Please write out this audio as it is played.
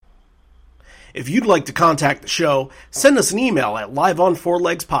If you'd like to contact the show, send us an email at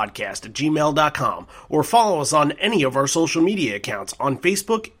liveonfourlegspodcast@gmail.com or follow us on any of our social media accounts on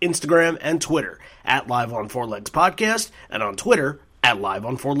Facebook, Instagram, and Twitter at Live on Four Legs Podcast and on Twitter at Live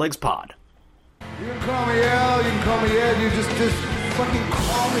on Four Legs Pod. You can call me Al, you can call me Ed, you just fucking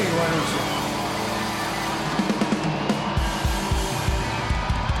call me, why don't you?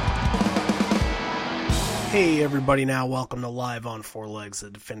 Hey everybody, now welcome to Live on Four Legs, the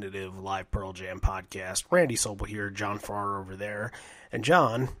definitive live Pearl Jam podcast. Randy Sobel here, John Farrar over there. And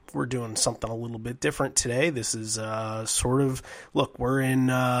John, we're doing something a little bit different today. This is look, we're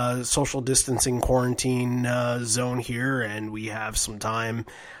in social distancing quarantine zone here, and we have some time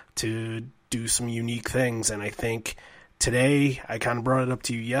to do some unique things. And I think today, I kind of brought it up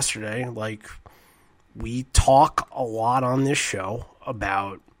to you yesterday, like, we talk a lot on this show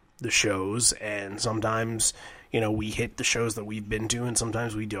about the shows, and sometimes, you know, we hit the shows that we've been to and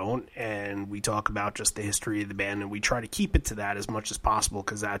sometimes we don't, and we talk about just the history of the band, and we try to keep it to that as much as possible,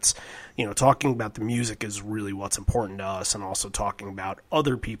 because that's, you know, talking about the music is really what's important to us, and also talking about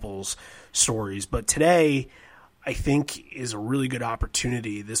other people's stories. But today, I think, is a really good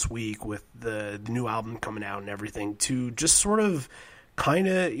opportunity this week with the new album coming out and everything to just sort of kind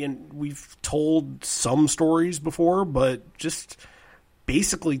of, you know, we've told some stories before, but just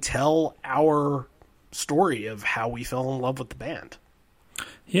basically tell our story of how we fell in love with the band.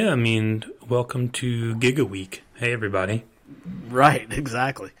 Yeah, I mean, welcome to Giga Week. Hey, everybody. Right,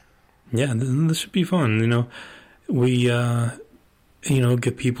 exactly. Yeah, this should be fun. You know, we,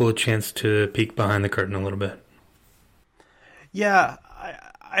 give people a chance to peek behind the curtain a little bit. Yeah,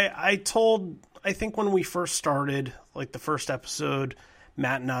 I think when we first started, like the first episode,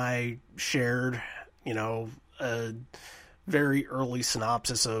 Matt and I shared, you know, a very early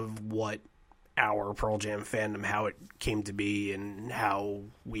synopsis of what our Pearl Jam fandom, how it came to be, and how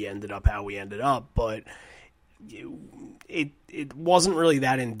we ended up, but it wasn't really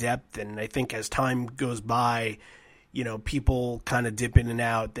that in depth. And I think as time goes by, you know, people kind of dip in and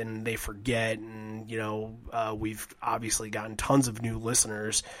out, then they forget, and you know, we've obviously gotten tons of new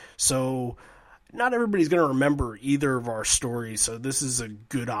listeners, so not everybody's going to remember either of our stories, so this is a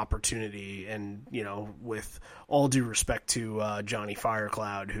good opportunity. And, you know, with all due respect to Johnny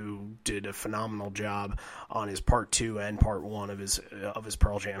Firecloud, who did a phenomenal job on his part 2 and part 1 of his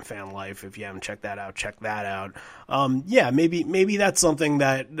Pearl Jam fan life. If you haven't checked that out, check that out. Yeah, maybe that's something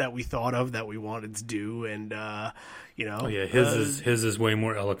that we thought of, that we wanted to do, and you know. Oh yeah, his is way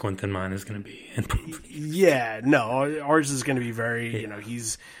more eloquent than mine is going to be. Yeah, no, ours is going to be very, you know,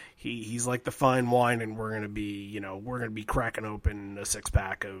 he's like the fine wine, and we're gonna be cracking open a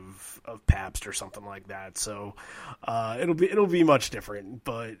 6-pack of Pabst or something like that. So it'll be much different,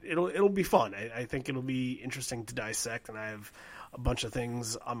 but it'll be fun. I think it'll be interesting to dissect, and I have a bunch of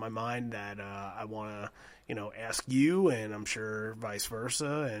things on my mind that I want to, you know, ask you, and I'm sure vice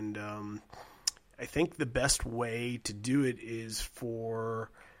versa. And I think the best way to do it is for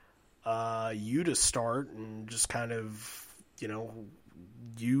you to start and just kind of, you know.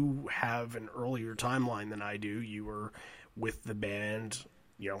 You have an earlier timeline than I do. You were with the band,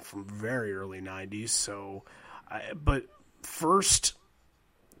 you know, from very early 90s. So, but first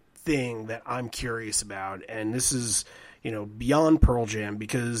thing that I'm curious about, and this is, you know, beyond Pearl Jam,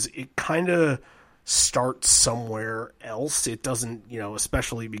 because it kind of starts somewhere else. It doesn't, you know,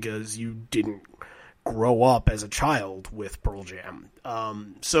 especially because you didn't grow up as a child with Pearl Jam.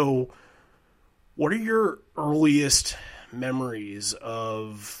 So what are your earliest memories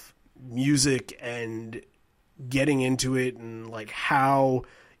of music and getting into it, and like how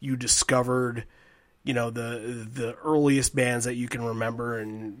you discovered, you know, the earliest bands that you can remember,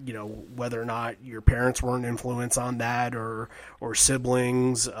 and you know, whether or not your parents were an influence on that, or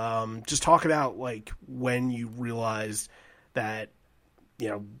siblings. Just talk about like when you realized that, you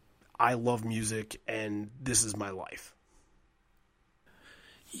know, I love music and this is my life.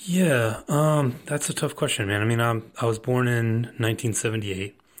 Yeah, that's a tough question, man. I mean, I was born in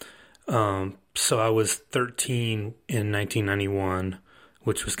 1978, so I was 13 in 1991,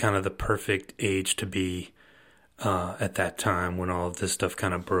 which was kind of the perfect age to be at that time when all of this stuff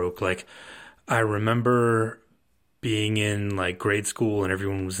kind of broke. Like, I remember being in like grade school and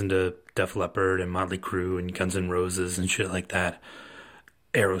everyone was into Def Leppard and Motley Crue and Guns N' Roses and shit like that.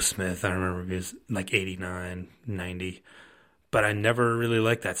 Aerosmith, I remember it was like 89, 90. But I never really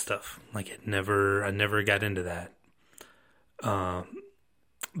liked that stuff. Like I never got into that.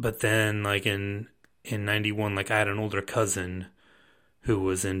 But then like in 91, like I had an older cousin who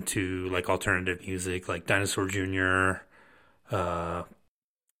was into like alternative music, like Dinosaur Jr.,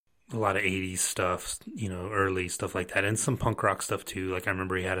 a lot of 80s stuff, early stuff like that, and some punk rock stuff too. Like I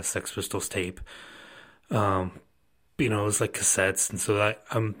remember he had a Sex Pistols tape. It was like cassettes, and so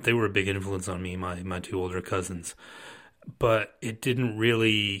they were a big influence on me, my two older cousins. But it didn't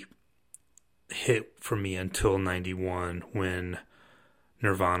really hit for me until 91 when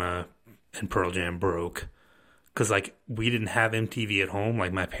Nirvana and Pearl Jam broke. Because, like, we didn't have MTV at home.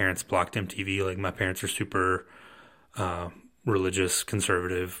 Like, my parents blocked MTV. Like, my parents are super religious,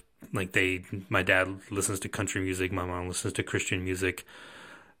 conservative. Like, my dad listens to country music. My mom listens to Christian music.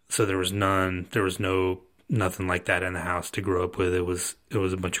 So there was nothing like that in the house to grow up with. It was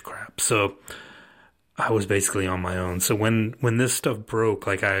a bunch of crap. So I was basically on my own. So when this stuff broke,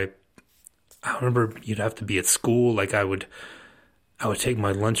 like, I remember you'd have to be at school. Like, I would take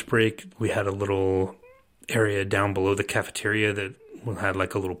my lunch break. We had a little area down below the cafeteria that had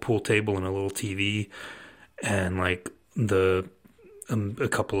like a little pool table and a little TV, and like a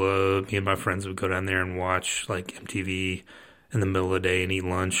couple of me and my friends would go down there and watch like MTV in the middle of the day and eat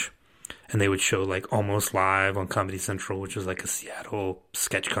lunch, and they would show like Almost Live on Comedy Central, which was like a Seattle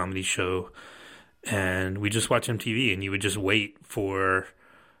sketch comedy show, and we just watch MTV, and you would just wait for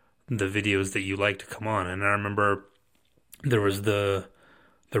the videos that you liked to come on. And I remember there was the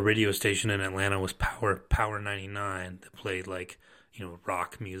radio station in Atlanta was Power 99 that played like,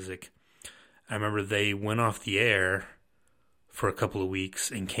 rock music. I remember they went off the air for a couple of weeks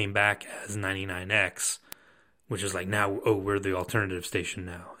and came back as 99X, which is like now, we're the alternative station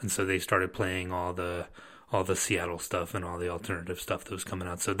now. And so they started playing all the Seattle stuff and all the alternative stuff that was coming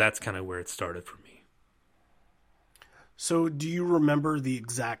out. So that's kind of where it started for me. So do you remember the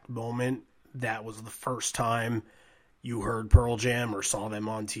exact moment that was the first time you heard Pearl Jam or saw them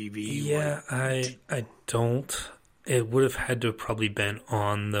on TV? Yeah, I don't. It would have had to have probably been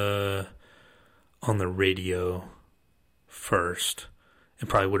on the radio first. It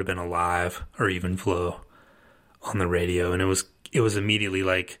probably would have been Alive or even Flow on the radio, and it was immediately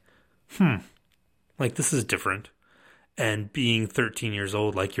like, like this is different. And being 13 years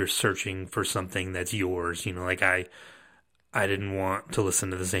old, like you're searching for something that's yours, like I didn't want to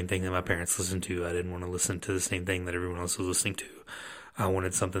listen to the same thing that my parents listened to. I didn't want to listen to the same thing that everyone else was listening to. I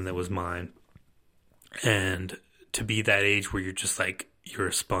wanted something that was mine. And to be that age where you're just like, you're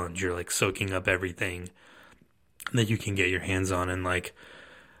a sponge. You're like soaking up everything that you can get your hands on. And like,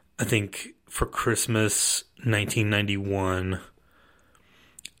 I think for Christmas 1991,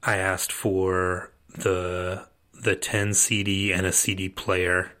 I asked for the 10 CD and a CD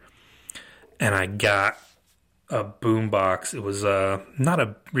player. And I got a boombox. It was not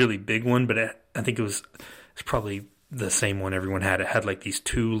a really big one, but I think it's probably the same one everyone had. It had like these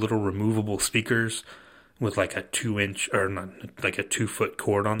two little removable speakers with like a 2-inch or not like a 2-foot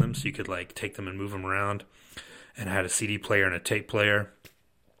cord on them, so you could like take them and move them around. And it had a CD player and a tape player.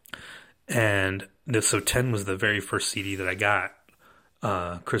 And so 10 was the very first CD that I got,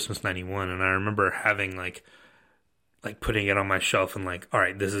 Christmas 91, and I remember having like putting it on my shelf and like, all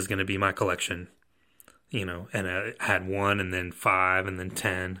right, this is going to be my collection. And I had 1 and then 5 and then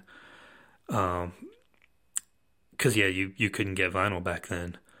 10. Cause yeah, you couldn't get vinyl back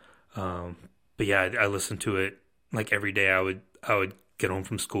then. But yeah, I listened to it like every day. I would get home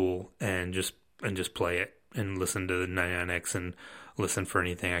from school and just play it and listen to the 99X and listen for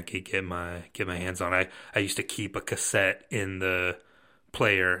anything I could get my hands on. I used to keep a cassette in the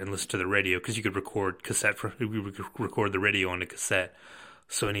player and listen to the radio, cause you could record record the radio on a cassette.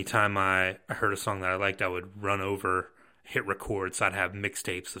 So anytime I heard a song that I liked, I would run over, hit record, so I'd have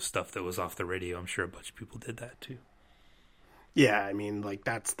mixtapes of stuff that was off the radio. I'm sure a bunch of people did that too. Yeah, I mean, like,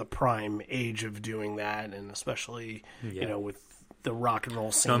 that's the prime age of doing that, and especially, with the rock and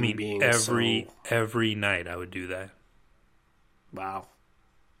roll scene being every night I would do that. Wow.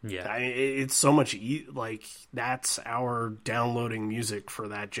 Yeah. It's so much, like, that's our downloading music for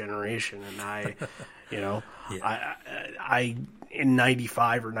that generation, and yeah. I in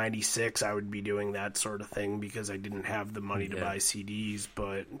 95 or 96, I would be doing that sort of thing because I didn't have the money to buy CDs.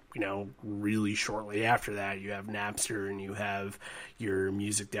 But, really shortly after that, you have Napster and you have your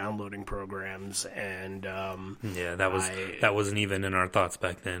music downloading programs. And that wasn't even in our thoughts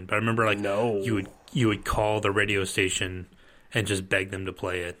back then. But I remember, like, you would call the radio station and just beg them to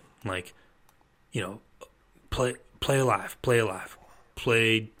play it. Like, play Alive.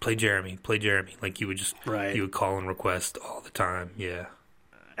 Play Jeremy. Like you would just, you would call and request all the time. Yeah.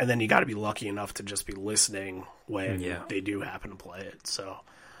 And then you got to be lucky enough to just be listening when they do happen to play it. So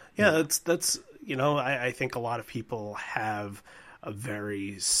that's, I think a lot of people have a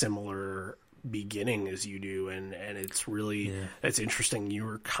very similar beginning as you do. And it's really, it's interesting. You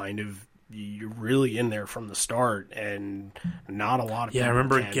were kind of you're really in there from the start, and not a lot of people I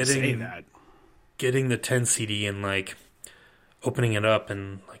remember can say that. Getting the 10 CD and like opening it up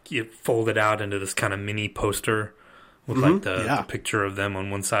and like you fold it out into this kind of mini poster with like the picture of them on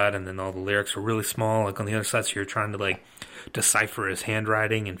one side, and then all the lyrics are really small like on the other side, so you're trying to like decipher his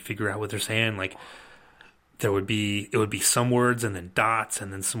handwriting and figure out what they're saying. Like it would be some words and then dots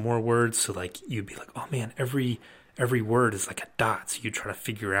and then some more words, so like you'd be like, oh man, every word is like a dot, so you try to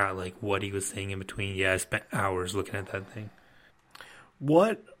figure out like what he was saying in between. I spent hours looking at that thing.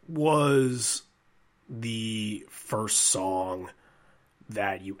 What was the first song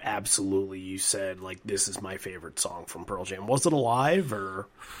that you said, like, this is my favorite song from Pearl Jam? Was it Alive, or?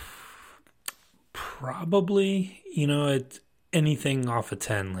 Probably, anything off of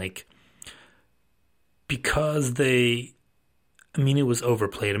 10, like, because it was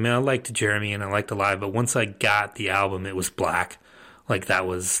overplayed. I liked Jeremy and I liked Alive, but once I got the album, it was Black. Like, that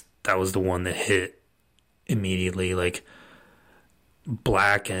was the one that hit immediately. Like,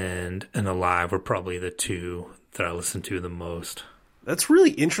 Black and Alive were probably the two that I listened to the most. That's really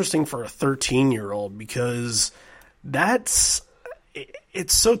interesting for a 13-year-old, because it's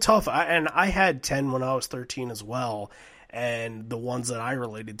so tough. I had 10 when I was 13 as well, and the ones that I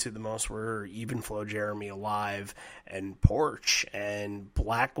related to the most were Even Flow, Jeremy, Alive, and Porch. And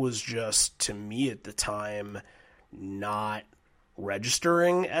Black was just, to me at the time, not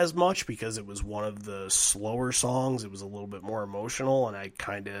registering as much, because it was one of the slower songs. It was a little bit more emotional, and I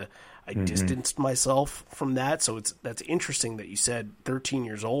distanced myself from that. So that's interesting that you said 13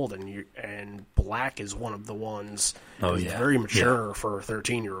 years old, and Black is one of the ones that's very mature for a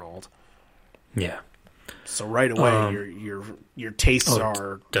 13-year-old. Yeah. So right away, your tastes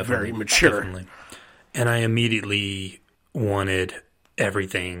are very mature. Definitely. And I immediately wanted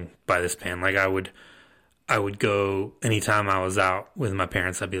everything by this band. Like I would go anytime I was out with my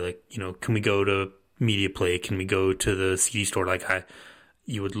parents. I'd be like, can we go to Media Play? Can we go to the CD store? Like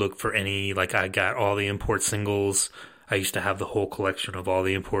you would look for any, like I got all the import singles. I used to have the whole collection of all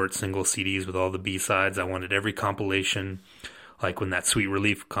the import single CDs with all the B-sides. I wanted every compilation. Like when that Sweet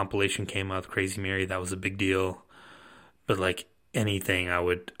Relief compilation came out with Crazy Mary, that was a big deal. But like anything I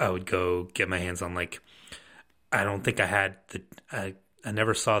would go get my hands on. Like I don't think I had I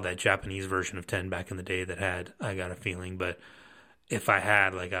never saw that Japanese version of 10 back in the day that had I Got a Feeling, but if I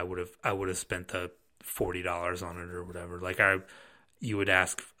had, like, I would have spent the $40 on it or whatever. Like you would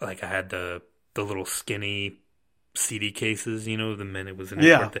ask, like I had the little skinny CD cases, the minute it was an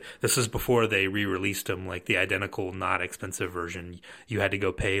import. This was before they re-released them, like the identical, not expensive version. You had to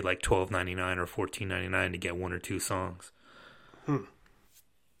go pay like $12.99 or $14.99 to get one or two songs. And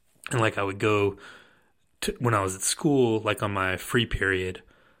like I would go when I was at school, like on my free period,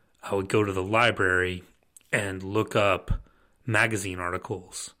 I would go to the library and look up magazine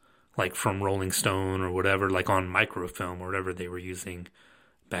articles, like from Rolling Stone or whatever, like on microfilm or whatever they were using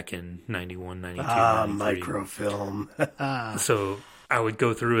back in 91, 92, 93. Microfilm. So I would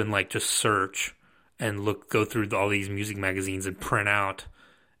go through and like just search and go through all these music magazines and print out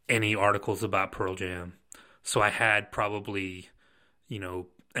any articles about Pearl Jam. So I had probably,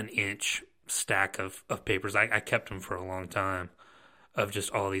 an inch stack of papers. I kept them for a long time, of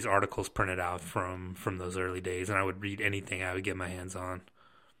just all these articles printed out from those early days, and I would read anything I would get my hands on.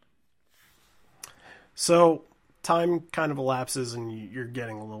 So time kind of elapses, and you're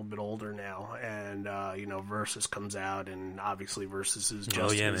getting a little bit older now, and Versus comes out, and obviously Versus is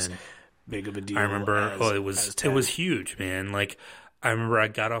just as big of a deal. I remember it was huge, man. Like I remember I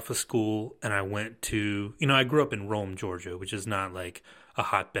got off of school and I went to, I grew up in Rome, Georgia, which is not like a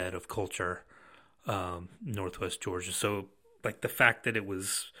hotbed of culture, Northwest Georgia. So like the fact that it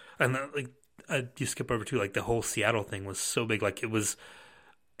was, and like you skip over to like the whole Seattle thing was so big. Like it was,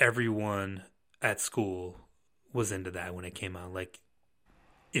 everyone at school was into that when it came out. Like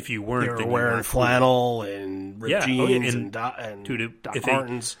if you weren't, they were wearing flannel and ripped jeans and Doc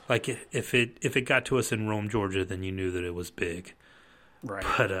Martens. If it got to us in Rome, Georgia, then you knew that it was big. Right.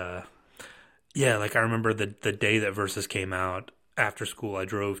 But like I remember the day that Versus came out, after school I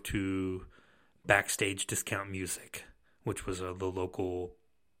drove to Backstage Discount Music, which was the local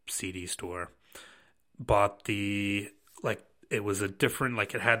CD store. Bought it was a different,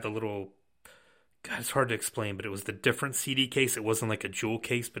 like it had the little, God, it's hard to explain, but it was the different CD case. It wasn't like a jewel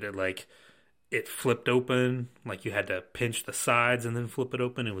case, but it flipped open. Like you had to pinch the sides and then flip it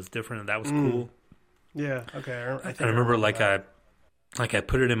open. It was different, and that was cool. Yeah, okay. I remember I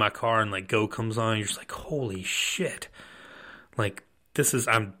put it in my car and like Go comes on. And you're just like, holy shit! Like this is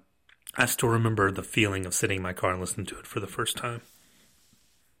I still remember the feeling of sitting in my car and listening to it for the first time.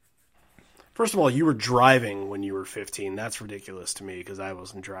 First of all, you were driving when you were 15. That's ridiculous to me because I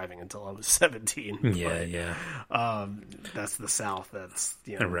wasn't driving until I was 17. Yeah. That's the South. That's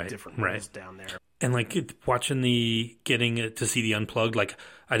different rules down there. And like watching getting to see the Unplugged, like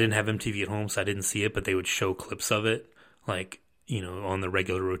I didn't have MTV at home, so I didn't see it, but they would show clips of it, like, on the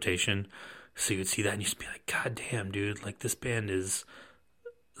regular rotation. So you would see that and you'd just be like, God damn, dude, like this band is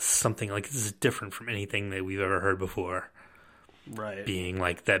something, like this is different from anything that we've ever heard before. Right. Being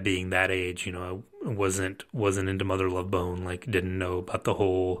that age, I wasn't into Mother Love Bone, like didn't know about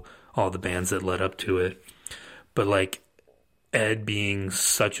all the bands that led up to it. But like Ed being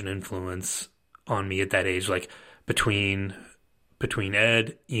such an influence on me at that age, like between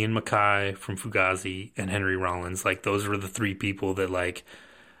Ed, Ian MacKaye from Fugazi, and Henry Rollins, like those were the three people that like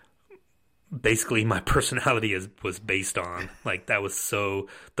basically my personality was based on. Like that was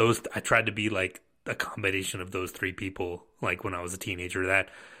I tried to be like a combination of those three people, like when I was a teenager,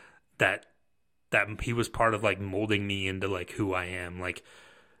 that he was part of like molding me into like who I am. Like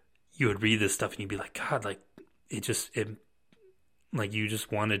you would read this stuff and you'd be like, God, like it like you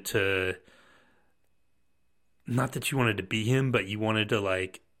just wanted to, not that you wanted to be him, but you wanted to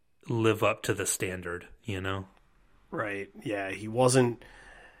like live up to the standard, Right. Yeah. He wasn't,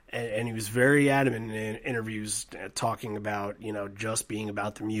 and he was very adamant in interviews talking about, just being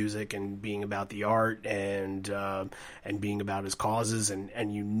about the music and being about the art and being about his causes.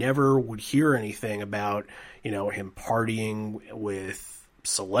 And you never would hear anything about, him partying with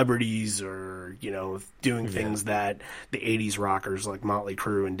celebrities or, doing things that the 80s rockers like Motley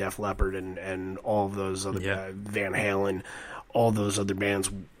Crue and Def Leppard and all of those other Van Halen, all those other bands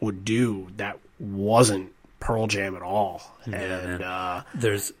would do. That wasn't Pearl Jam at all. Yeah, and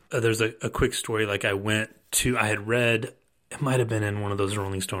there's a quick story. Like I had read, it might have been in one of those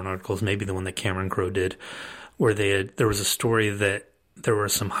Rolling Stone articles, maybe the one that Cameron Crowe did, where there was a story that there were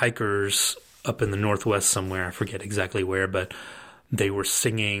some hikers up in the Northwest somewhere, I forget exactly where, but they were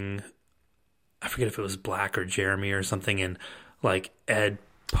singing, I forget if it was Black or Jeremy or something, and like Ed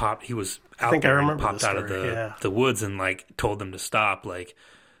popped, he was out there and popped out of the woods and like told them to stop, like,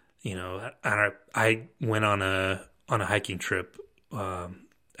 I went on a hiking trip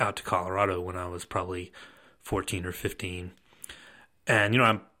out to Colorado when I was probably 14 or 15, and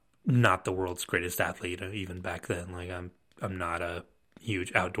I'm not the world's greatest athlete even back then. Like I'm not a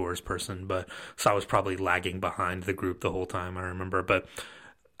huge outdoors person, but so I was probably lagging behind the group the whole time, I remember. But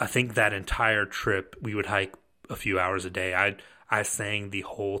I think that entire trip we would hike a few hours a day. I sang the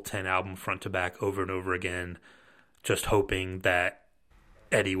whole 10 album front to back over and over again, just hoping that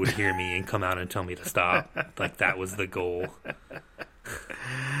Eddie would hear me and come out and tell me to stop. Like that was the goal.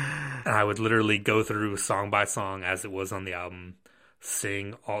 And I would literally go through song by song as it was on the album,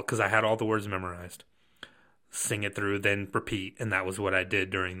 sing all, because I had all the words memorized, sing it through, then repeat. And that was what I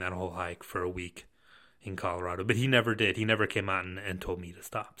did during that whole hike for a week in Colorado. But he never did. He never came out and told me to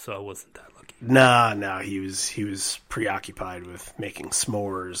stop. So I wasn't that lucky. No, he was preoccupied with making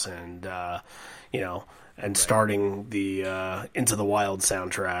s'mores and, and starting the Into the Wild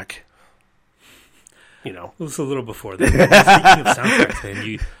soundtrack. It was a little before that. Speaking of soundtracks,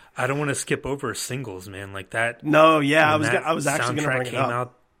 man, I don't want to skip over singles, man. Like that. No, yeah, I was actually going to bring it up.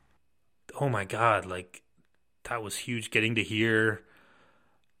 Out, oh my God, like that was huge. Getting to hear,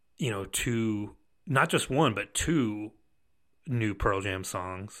 two, not just one, but two new Pearl Jam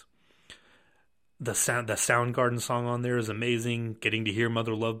songs. The Soundgarden song on there is amazing. Getting to hear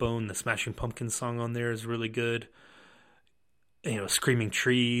Mother Love Bone, the Smashing Pumpkins song on there is really good. Screaming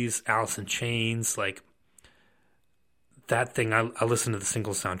Trees, Alice in Chains, like that thing. I listened to the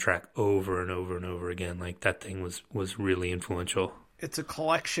single soundtrack over and over and over again. Like that thing was really influential. It's a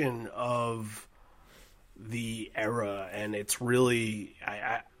collection of the era, and it's really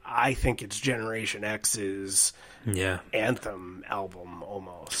I think it's Generation X's anthem album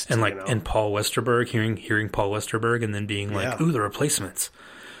almost. And and Paul Westerberg, hearing Paul Westerberg and then being like, ooh, the Replacements.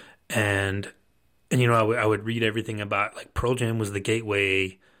 And I would read everything about, like, Pearl Jam was the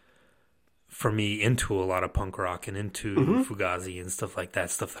gateway for me into a lot of punk rock and into Fugazi and stuff like that,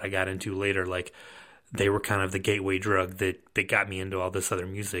 stuff that I got into later. Like, they were kind of the gateway drug that got me into all this other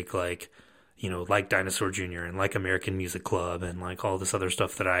music, like, like Dinosaur Jr. and like American Music Club and like all this other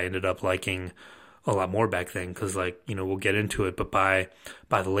stuff that I ended up liking a lot more back then. Cause like, we'll get into it, but by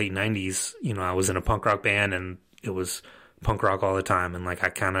the late 90s, I was in a punk rock band and it was punk rock all the time. And like, I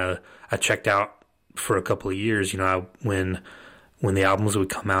checked out for a couple of years, when the albums would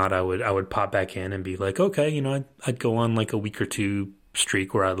come out, I would pop back in and be like, okay, I'd go on like a week or two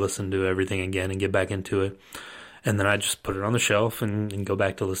streak where I'd listen to everything again and get back into it. And then I just put it on the shelf and go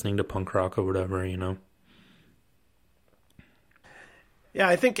back to listening to punk rock or whatever, Yeah,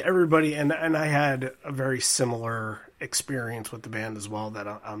 I think everybody, and I had a very similar experience with the band as well that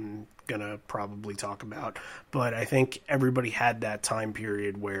I'm going to probably talk about. But I think everybody had that time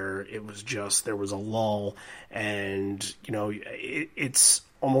period where it was just, there was a lull, and, you know, it's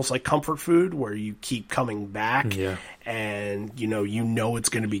almost like comfort food where you keep coming back, and, you know it's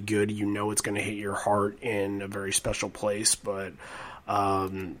going to be good. You know it's going to hit your heart in a very special place. But,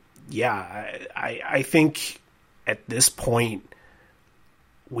 I think at this point,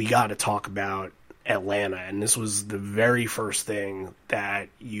 we got to talk about Atlanta, and this was the very first thing that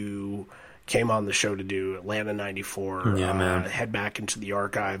you came on the show to do, Atlanta 94. Yeah, man. Head back into the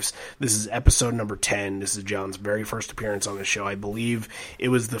archives. This is episode number 10. This is John's very first appearance on the show. I believe it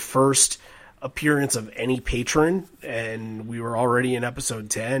was the first appearance of any patron, and we were already in episode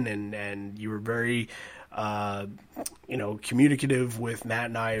 10, and you were very communicative with Matt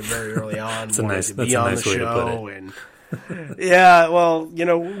and I very early on. That's a nice way to put it. Yeah, well,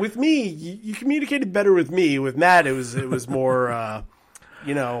 with me, you communicated better with me. With Matt, it was more,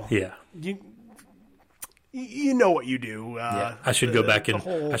 Yeah. You know what you do. I should go back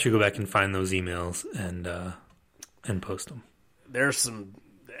and find those emails and post them. There's some.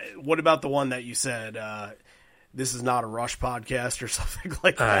 What about the one that you said? This is not a Rush podcast or something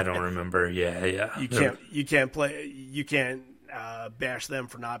like that. I don't remember. Yeah. You can't bash them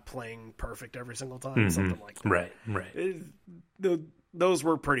for not playing perfect every single time, something like that. Right. Those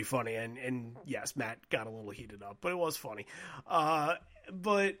were pretty funny, and yes, Matt got a little heated up, but it was funny.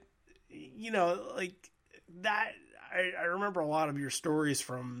 But like that, I remember a lot of your stories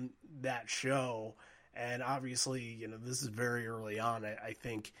from that show, and obviously, this is very early on. I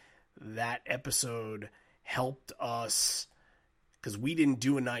think that episode helped us because we didn't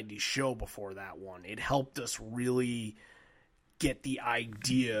do a 90s show before that one. It helped us really get the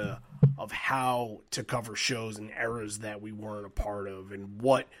idea of how to cover shows in eras that we weren't a part of and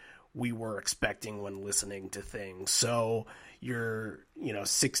what we were expecting when listening to things. So you're,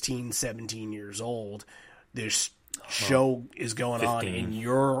 16, 17 years old. This show is going 15. on in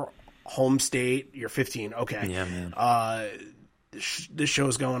your home state. You're 15. Okay. Yeah, man. This show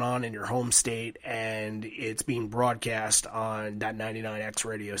is going on in your home state, and it's being broadcast on that 99X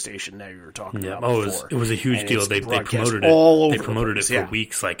radio station that you were talking about before. It was a huge deal. They promoted it. All they promoted it for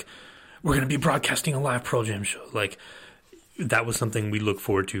weeks. Like, we're going to be broadcasting a live Pearl Jam show. Like, that was something we looked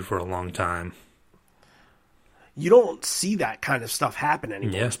forward to for a long time. You don't see that kind of stuff happen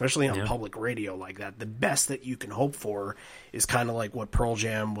anymore, especially on Yeah. public radio like that. The best that you can hope for is kind of like what Pearl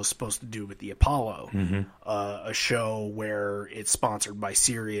Jam was supposed to do with the Apollo, a show where it's sponsored by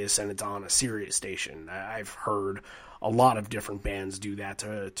Sirius and it's on a Sirius station. I've heard a lot of different bands do that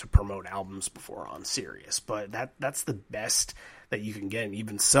to promote albums before on Sirius, but that's the best that you can get. And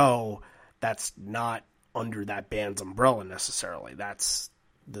even so, that's not under that band's umbrella necessarily. That's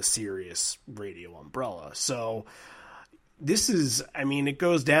the Sirius radio umbrella. So this is, it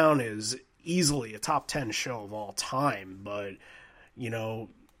goes down as easily a top 10 show of all time, but,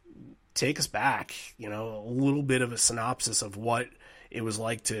 take us back, a little bit of a synopsis of what it was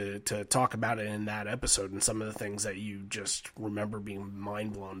like to talk about it in that episode and some of the things that you just remember being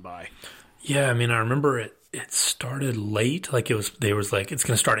mind blown by. Yeah, I remember it started late. Like, they was like, it's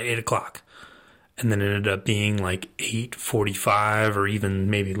going to start at 8:00. And then it ended up being like 8:45 or even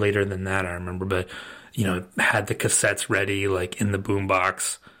maybe later than that, I remember. But, had the cassettes ready, like, in the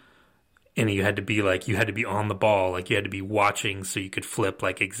boombox. And you had to be on the ball. Like, you had to be watching so you could flip,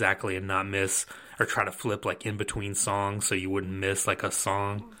 like, exactly and not miss. Or try to flip, like, in between songs so you wouldn't miss, like, a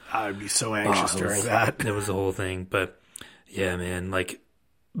song. I'd be so anxious during that. It was the whole thing. But, yeah, man, like,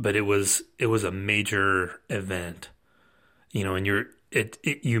 but it was a major event. And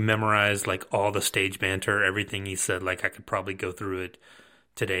you memorized, like, all the stage banter, everything he said. Like, I could probably go through it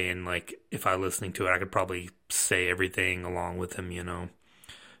today, and, like, if I listening to it, I could probably say everything along with him,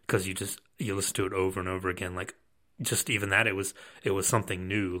 because you listen to it over and over again. Like, just even that, it was something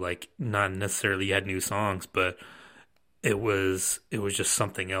new. Like, not necessarily you had new songs, but it was just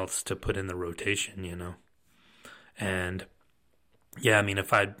something else to put in the rotation, And yeah,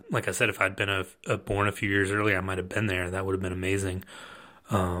 if I'd been born a few years earlier, I might have been there. That would have been amazing.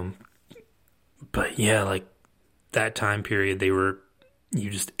 But yeah, like, that time period,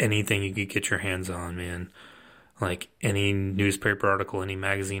 anything you could get your hands on, man. Like, any newspaper article, any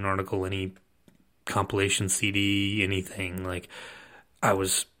magazine article, any compilation CD, anything. Like,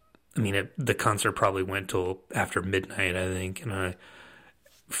 the concert probably went till after midnight, I think. And I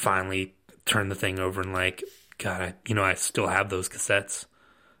finally turned the thing over and, like, God, I still have those cassettes,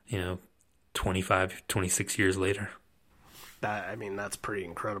 25, 26 years later. That's pretty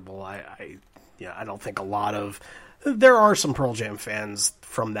incredible. I don't think a lot of There are some Pearl Jam fans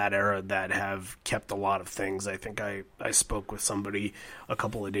from that era that have kept a lot of things. I think I spoke with somebody a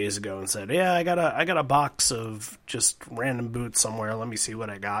couple of days ago and said, "Yeah, I got a box of just random boots somewhere. Let me see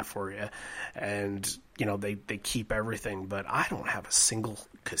what I got for you." And they keep everything, but I don't have a single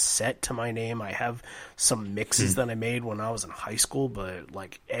cassette to my name. I have some mixes that I made when I was in high school, but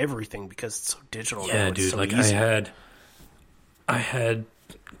like everything, because it's so digital. Yeah, now, dude. so Like easy. I had.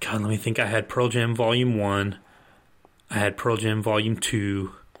 God, let me think. I had Pearl Jam Volume 1. I had Pearl Jam Volume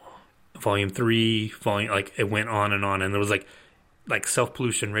 2, Volume 3, like it went on, and there was like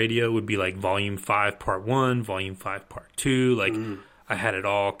Self-Pollution Radio would be like Volume 5 Part 1, Volume 5 Part 2, like I had it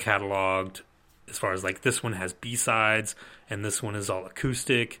all cataloged as far as like this one has B-sides, and this one is all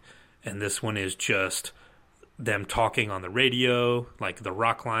acoustic, and this one is just them talking on the radio, like the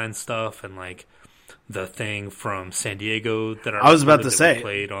Rockline stuff, and like the thing from San Diego that I was about to that say we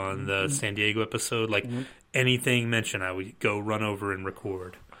played on the San Diego episode, like anything mentioned, I would go run over and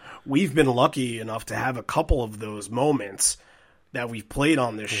record. We've been lucky enough to have a couple of those moments that we've played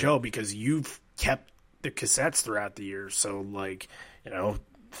on this show because you've kept the cassettes throughout the years. So, like,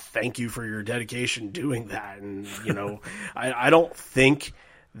 thank you for your dedication doing that. And, I don't think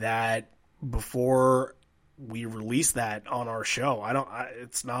that before we release that on our show,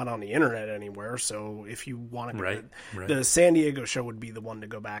 it's not on the internet anywhere. So if you want to, right. The San Diego show would be the one to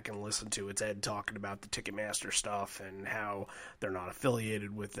go back and listen to. It's Ed talking about the Ticketmaster stuff and how they're not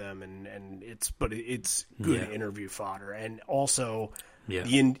affiliated with them, and it's good interview fodder. And also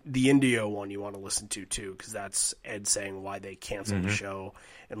the Indio one you want to listen to too, because that's Ed saying why they canceled the show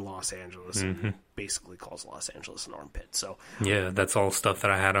in Los Angeles and basically calls Los Angeles an armpit. So yeah, that's all stuff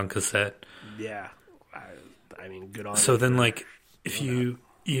that I had on cassette. Yeah. I mean, good on you. So then, like, if you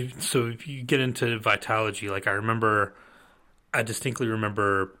get into Vitalogy, like I distinctly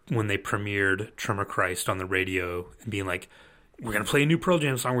remember when they premiered Tremor Christ on the radio and being like, "We're gonna play a new Pearl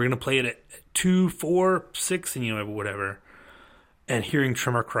Jam song. We're gonna play it at 2, 4, 6, and whatever." And hearing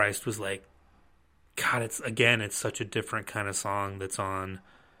Tremor Christ was like, God, it's such a different kind of song that's on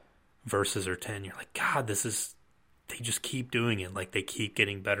Versus or 10. You're like, God, they just keep doing it. Like, they keep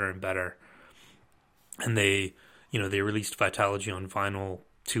getting better and better. And they released Vitalogy on vinyl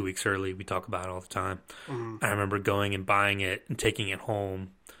 2 weeks early. We talk about it all the time. I remember going and buying it and taking it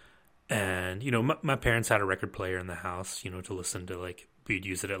home. And, my parents had a record player in the house, to listen to, like, we'd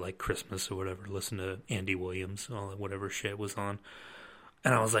use it at, like, Christmas or whatever, listen to Andy Williams, all whatever shit was on.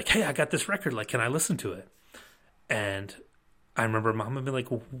 And I was like, hey, I got this record. Like, can I listen to it? And I remember Mom would be like,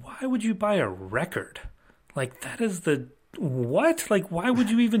 well, why would you buy a record? Like, that is the... What? Like, why would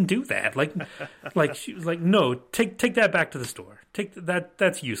you even do that? Like she was like, no, take that back to the store. Take that.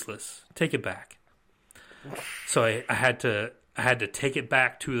 That's useless. Take it back. So I had to take it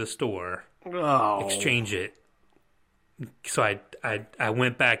back to the store, exchange it. So I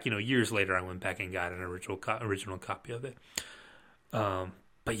went back. Years later, I went back and got an original copy of it.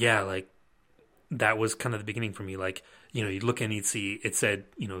 But yeah, like that was kind of the beginning for me. Like, you look and you'd see it said,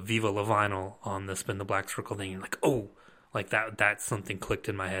 Viva La Vinyl on the Spin the Black Circle thing. You're like, oh. Like that something clicked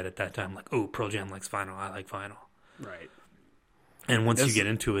in my head at that time. Like, oh, Pearl Jam likes vinyl. I like vinyl. Right. And once you get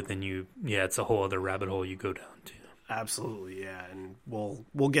into it, then it's a whole other rabbit hole you go down to. Absolutely, yeah. And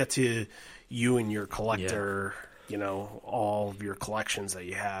we'll get to you and your collector, all of your collections that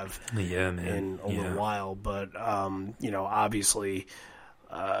you have in a little while. But, obviously,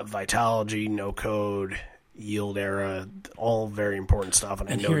 Vitalogy, No Code, Yield Era, all very important stuff. And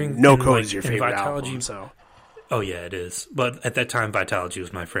I know No Code is your favorite album, so... Oh, yeah, it is. But at that time, Vitalogy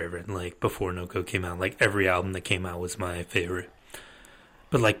was my favorite. Like, before No Code came out, like, every album that came out was my favorite.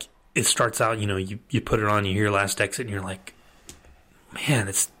 But, like, it starts out, you put it on, you hear Last Exit, and you're like, man,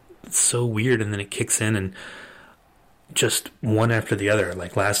 it's so weird. And then it kicks in, and just one after the other,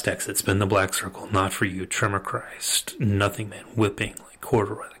 like, Last Exit, Spin the Black Circle, Not For You, Tremor Christ, Nothing Man, Whipping, like,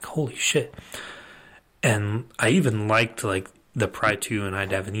 Corduroy, like, holy shit. And I even liked, like, the Pride 2 and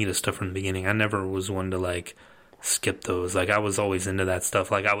I'd Have Anita stuff from the beginning. I never was one to, like, skip those. Like, I was always into that stuff.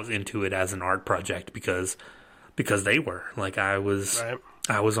 Like, I was into it as an art project because they were. Like, I was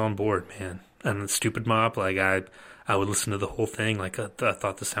on board, man. And the Stupid Mop, like, I would listen to the whole thing. Like, I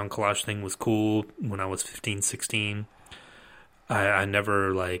thought the Sound Collage thing was cool when I was 15, 16. I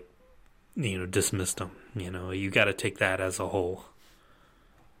never, like, dismissed them. You got to take that as a whole.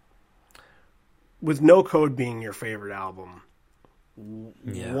 With No Code being your favorite album,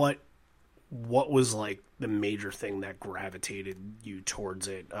 what was, like, the major thing that gravitated you towards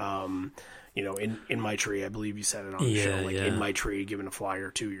it? In My Tree, I believe you said it on the show. Like, In My Tree, Given a Flyer,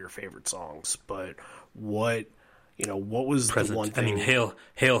 2 of your favorite songs. But what, what was the one thing? I mean, Hail,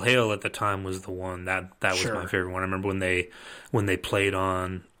 Hail, Hail at the time was the one that was Sure. my favorite one. I remember when they played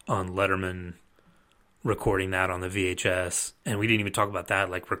on Letterman, recording that on the VHS, and we didn't even talk about that,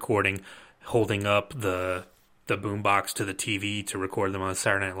 like holding up the boombox to the TV to record them on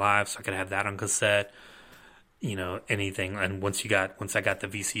Saturday Night Live, so I could have that on cassette. Anything. And once I got the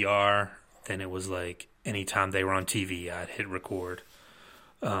VCR, then it was like anytime they were on TV, I'd hit record.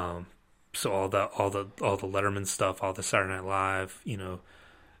 So all the Letterman stuff, all the Saturday Night Live,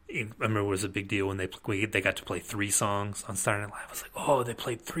 I remember it was a big deal when they got to play 3 songs on Saturday Night Live. I was like, oh, they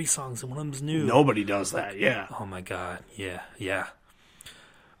played 3 songs and one of them's new. Nobody does that, yeah. Oh my god, yeah.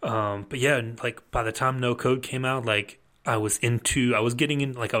 But yeah, like by the time No Code came out, like I was getting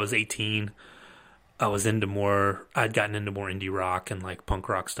in, like I was 18. I'd gotten into more indie rock and like punk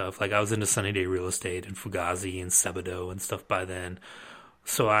rock stuff. Like I was into Sunny Day Real Estate and Fugazi and Sebado and stuff by then.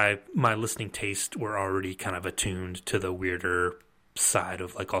 So my listening tastes were already kind of attuned to the weirder side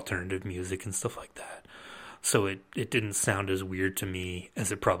of like alternative music and stuff like that. So it didn't sound as weird to me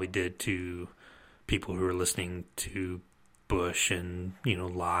as it probably did to people who were listening to Bush and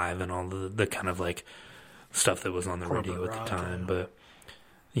Live and all the kind of like stuff that was on the radio at the time.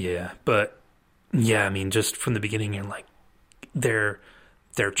 Yeah. But I mean, just from the beginning, you're like they're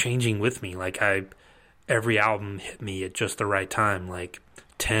changing with me. Like every album hit me at just the right time. Like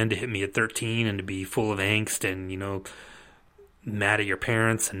 10 to hit me at 13 and to be full of angst and mad at your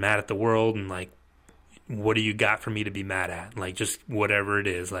parents and mad at the world and like, what do you got for me to be mad at? Like just whatever it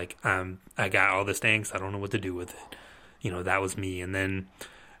is. Like I got all this angst. I don't know what to do with it. That was me. And then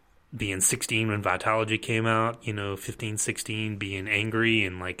being 16 when Vitalogy came out, 15, 16, being angry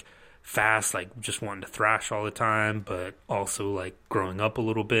and like fast, like just wanting to thrash all the time, but also like growing up a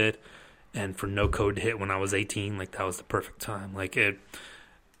little bit. And for No Code to hit when I was 18, like that was the perfect time. Like it,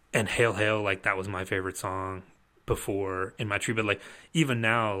 and Hail Hail, like that was my favorite song before In My Tree. But like even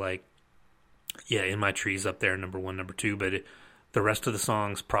now, like yeah, In My Tree's up there, number 1, number 2. But the rest of the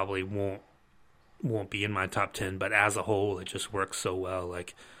songs probably won't be in my top 10. But as a whole, it just works so well.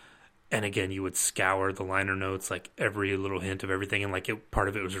 Like, and again, you would scour the liner notes, like every little hint of everything. And like part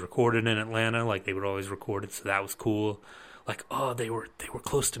of it was recorded in Atlanta. Like they would always record it, so that was cool. Like, oh, they were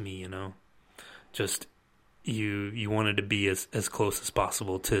close to me, Just you wanted to be as close as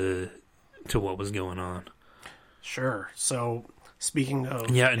possible to what was going on. Sure. So speaking of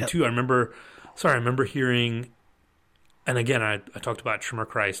and two, I remember hearing, and again, I talked about Trimmer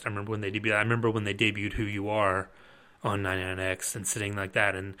Christ. I remember when they debuted Who You Are on 99X and sitting like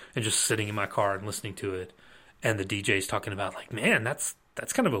that and just sitting in my car and listening to it, and the DJ's talking about like, man, that's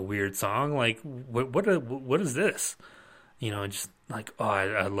kind of a weird song. Like, what is this? And just like, oh,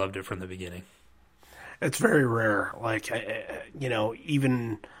 I loved it from the beginning. It's very rare. Like,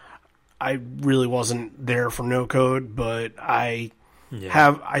 even I really wasn't there for No Code, but I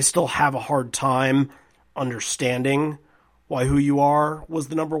still have a hard time understanding why Who You Are was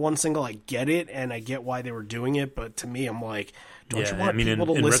the number 1 single. I get it, and I get why they were doing it, but to me, I'm like, don't you want people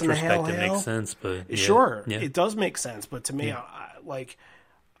to listen to Hail Hail? It makes sense, but sure, it does make sense, but to me,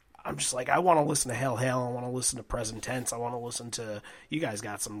 I'm just like, I want to listen to Hail Hail. I want to listen to Present Tense. I want to listen to, you guys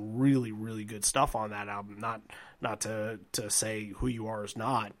got some really, really good stuff on that album. Not to say Who You Are is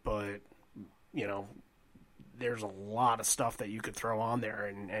not, but, there's a lot of stuff that you could throw on there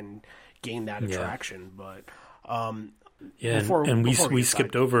and gain that attraction. But, we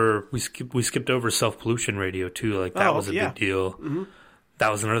skipped over Self Pollution Radio too. Like that was a big deal. Mm-hmm. That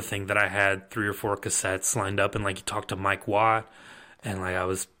was another thing that I had 3 or 4 cassettes lined up, and like you talked to Mike Watt, and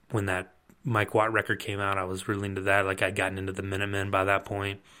like when that Mike Watt record came out, I was really into that. Like I'd gotten into the Minutemen by that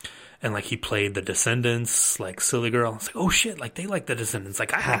point, and like he played the Descendants, like Silly Girl. I was like, oh shit, like they like the Descendants,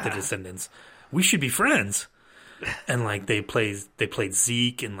 like I like the Descendants. We should be friends. And like they played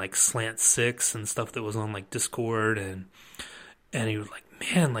Zeke and like Slant 6 and stuff that was on like Discord, and he was like,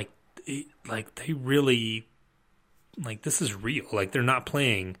 man, like they really, like this is real. Like they're not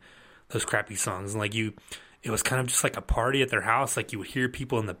playing those crappy songs. And like it was kind of just like a party at their house. Like you would hear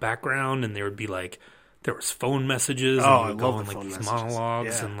people in the background, and there would be like, there was phone messages, and they would go on like these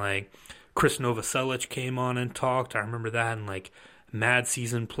monologues, and like Chris Novoselic came on and talked. I remember that, and like Mad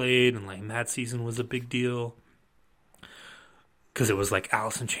Season played, and like Mad Season was a big deal because it was like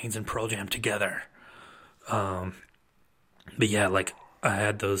Alice in Chains and Pearl Jam together. But yeah, like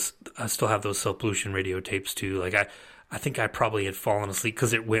I still have those Self Pollution Radio tapes too. Like I think I probably had fallen asleep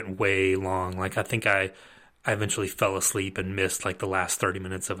because it went way long. Like I think I eventually fell asleep and missed like the last 30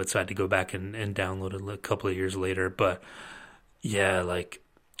 minutes of it, so I had to go back and download it a couple of years later. But yeah, like,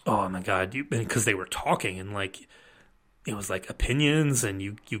 oh my God, because they were talking, and like it was like opinions, and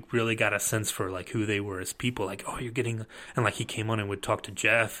you really got a sense for like who they were as people. Like, oh, you're getting, and like he came on and would talk to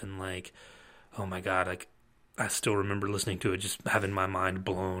Jeff, and like, oh my God, like I still remember listening to it, just having my mind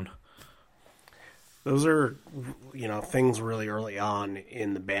blown. Those are, things really early on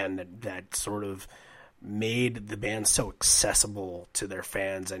in the band that sort of made the band so accessible to their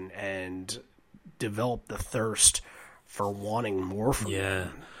fans and developed the thirst for wanting more from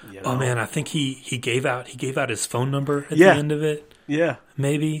them. Oh man, I think he gave out his phone number at the end of it. Yeah.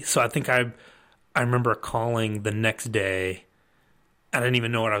 Maybe. So I think I remember calling the next day. I didn't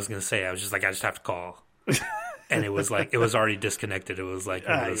even know what I was going to say. I was just like, I just have to call. And it was like, it was already disconnected. It was like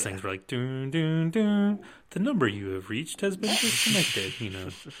one of those things where like, doon, doon, doon, the number you have reached has been disconnected,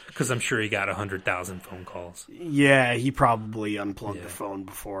 because I'm sure he got 100,000 phone calls. Yeah, he probably unplugged the phone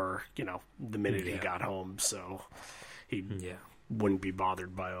before, the minute he got home. So he wouldn't be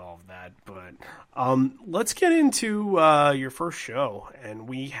bothered by all of that. But let's get into your first show. And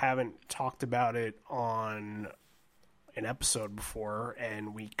we haven't talked about it on an episode before,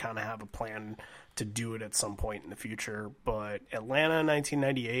 and we kind of have a plan to do it at some point in the future. But Atlanta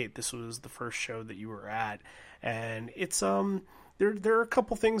 1998, this was the first show that you were at, and it's there are a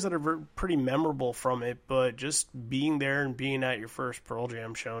couple things that are pretty memorable from it, but just being there and being at your first Pearl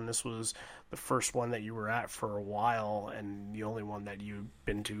Jam show, and this was the first one that you were at for a while and the only one that you've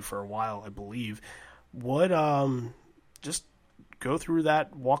been to for a while, I believe. What just walk through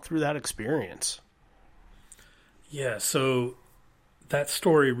that experience. Yeah, so that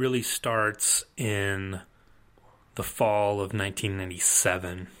story really starts in the fall of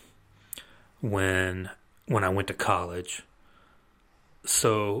 1997 when I went to college.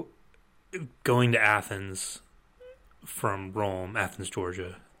 So going to Athens from Rome, Athens,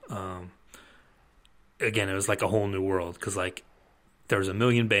 Georgia, again, it was like a whole new world because like there's a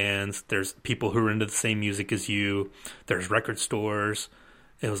million bands, there's people who are into the same music as you, there's record stores.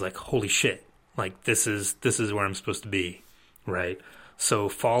 It was like, holy shit. Like this is where I'm supposed to be, right? So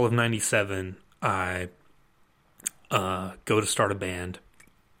fall of 97, I go to start a band.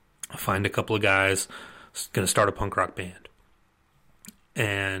 I find a couple of guys, going to start a punk rock band,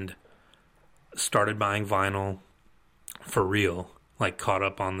 and started buying vinyl for real. Like caught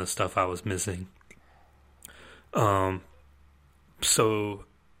up on the stuff I was missing. So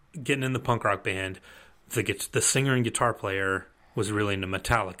getting in the punk rock band, the singer and guitar player was really into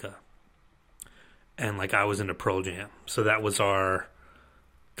Metallica. And like I was into Pearl Jam, so that was our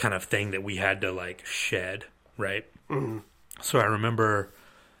kind of thing that we had to like shed, right? Mm-hmm. So I remember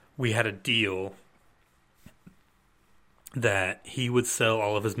we had a deal that he would sell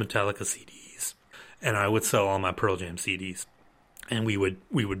all of his Metallica CDs, and I would sell all my Pearl Jam CDs, and we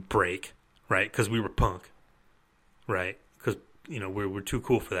would break, right? Because we were punk, right? Because we're too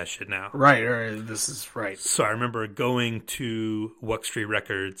cool for that shit now, right? This is right. So I remember going to Wuck Street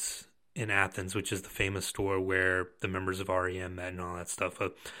Records in Athens, which is the famous store where the members of REM met and all that stuff.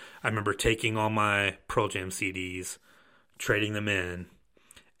 I remember taking all my Pearl Jam CDs, trading them in,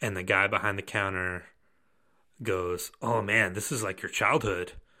 and the guy behind the counter goes, "Oh man, this is like your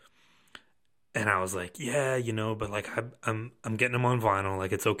childhood." And I was like, "Yeah, but like I'm getting them on vinyl,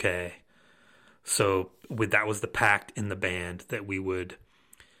 like it's okay." So that was the pact in the band that we would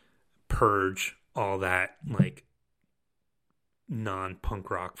purge all that like non-punk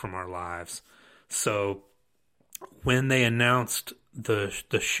rock from our lives. So when they announced the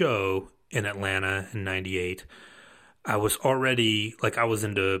show in Atlanta in 98, I was already like I was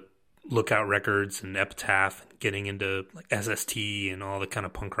into Lookout Records and Epitaph, and getting into like SST and all the kind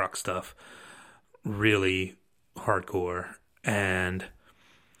of punk rock stuff, really hardcore. And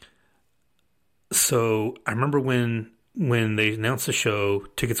so I remember when they announced the show,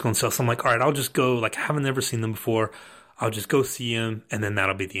 tickets go on sale, so I'm like, all right, I'll just go. Like I haven't ever seen them before. I'll just go see him, and then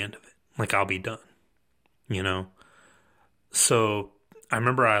that'll be the end of it. Like, I'll be done, So I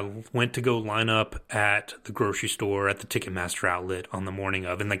remember I went to go line up at the grocery store at the Ticketmaster outlet on the morning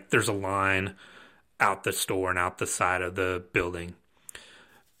of, and, like, there's a line out the store and out the side of the building.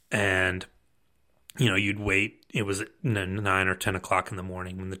 And, you'd wait. It was 9 or 10 o'clock in the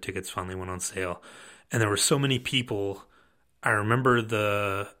morning when the tickets finally went on sale. And there were so many people. I remember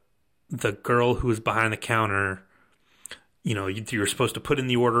the girl who was behind the counter. You were supposed to put in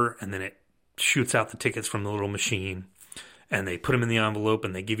the order, and then it shoots out the tickets from the little machine, and they put them in the envelope,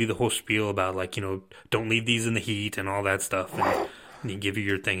 and they give you the whole spiel about like, don't leave these in the heat and all that stuff, and they give you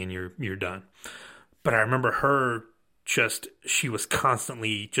your thing, and you're done. But I remember her she was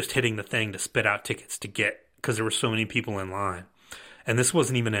constantly just hitting the thing to spit out tickets to get, because there were so many people in line, and this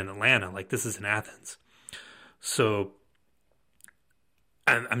wasn't even in Atlanta, like this is in Athens. So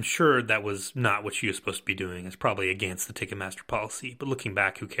I'm sure that was not what she was supposed to be doing. It's probably against the Ticketmaster policy. But looking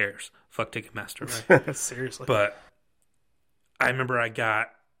back, who cares? Fuck Ticketmaster, right? Seriously. But I remember I got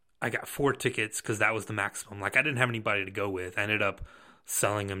 4 tickets because that was the maximum. Like, I didn't have anybody to go with. I ended up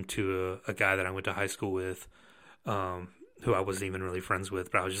selling them to a guy that I went to high school with, who I wasn't even really friends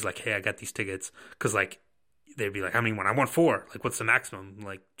with. But I was just like, hey, I got these tickets. Because, like, they'd be like, how many want? I want 4. Like, what's the maximum?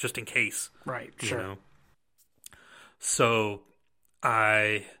 Like, just in case. Right, sure. You know? So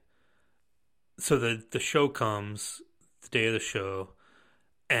the show comes, the day of the show,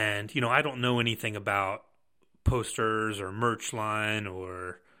 and, you know, I don't know anything about posters or merch line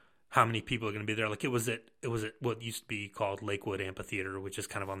or how many people are going to be there. Like, it was at what used to be called Lakewood Amphitheater, which is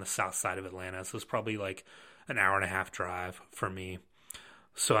kind of on the south side of Atlanta. So it's probably like an hour and a half drive for me.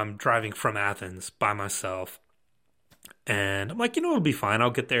 So I'm driving from Athens by myself, and I'm like, you know, it'll be fine.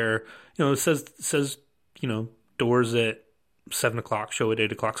 I'll get there. You know, it says, you know, doors at 7 o'clock, show at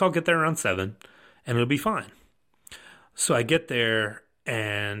 8 o'clock. So I'll get there around 7 and it'll be fine. So I get there,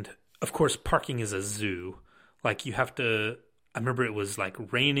 and of course, parking is a zoo. Like, you have to, I remember it was like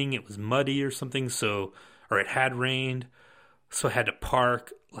raining, it was muddy or something. Or it had rained. So I had to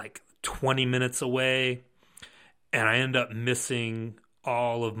park like 20 minutes away, and I ended up missing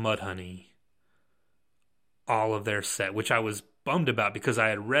all of Mudhoney, all of their set, which I was bummed about because I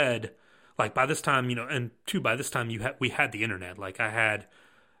had read, like, by this time, you know, and by this time we had the internet. Like, I had,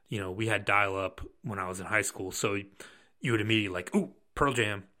 you know, we had dial up when I was in high school. So you would immediately like, ooh, Pearl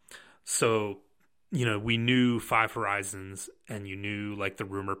Jam. So, you know, we knew Five Horizons, and you knew like the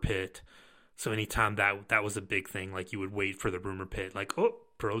Rumor Pit. So anytime that was a big thing, like, you would wait for the Rumor Pit, like, oh,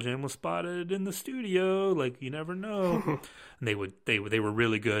 Pearl Jam was spotted in the studio. Like, you never know. And they were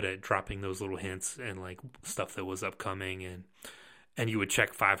really good at dropping those little hints and like stuff that was upcoming, and you would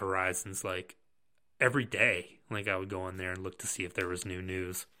check Five Horizons like every day. Like, I would go on there and look to see if there was new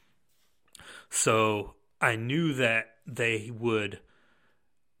news. So I knew that they would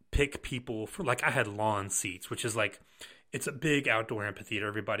pick people for, like, I had lawn seats, which is like, it's a big outdoor amphitheater.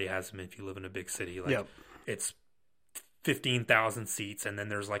 Everybody has them if you live in a big city. Like, yep. It's 15,000 seats, and then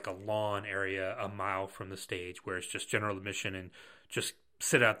there's like a lawn area a mile from the stage where it's just general admission and just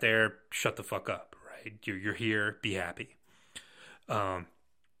sit out there, shut the fuck up, right? You're here, be happy.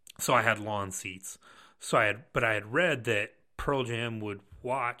 So I had lawn seats. But I had read that Pearl Jam would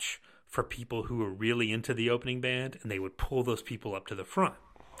watch for people who were really into the opening band, and they would pull those people up to the front.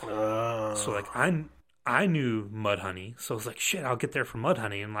 So like, I knew Mudhoney, so I was like, shit, I'll get there for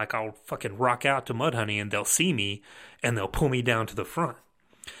Mudhoney, and like, I'll fucking rock out to Mudhoney, and they'll see me, and they'll pull me down to the front.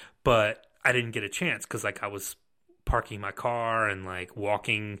 But I didn't get a chance, because like, I was parking my car and like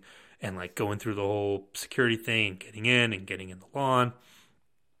walking and like going through the whole security thing, getting in the lawn.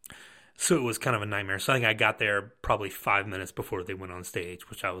 So it was kind of a nightmare. So I think I got there probably 5 minutes before they went on stage,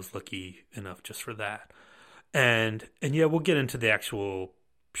 which I was lucky enough just for that. And yeah, we'll get into the actual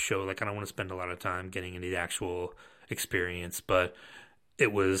show. Like, I don't want to spend a lot of time getting into the actual experience, but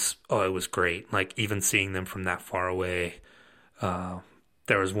it was great. Like, even seeing them from that far away,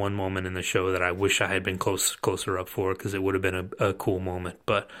 there was one moment in the show that I wish I had been closer up for, because it would have been a cool moment,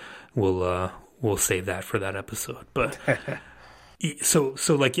 but we'll save that for that episode. But so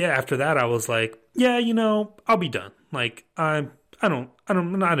like, yeah, after that I was like, yeah, you know, I'll be done. Like, I'm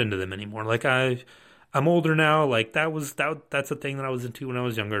not into them anymore. Like, I'm older now. Like, that's a thing that I was into when I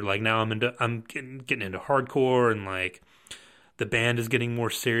was younger. Like, now I'm getting into hardcore, and like, the band is getting more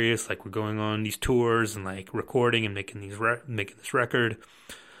serious. Like, we're going on these tours and like recording and making this record.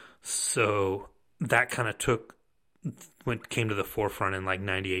 So that kind of came to the forefront in like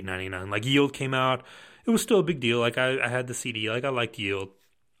 98, 99. Like, Yield came out. It was still a big deal. Like, I had the CD. Like, I liked Yield,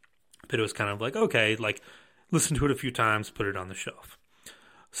 but it was kind of like, okay, like, listen to it a few times, put it on the shelf.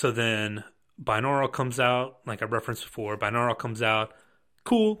 So then Binaural comes out, like I referenced before. Binaural comes out.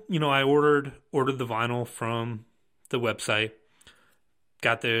 Cool. You know, I ordered the vinyl from the website.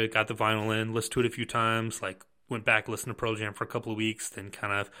 Got the vinyl in, listened to it a few times, like, went back, listened to Pearl Jam for a couple of weeks, then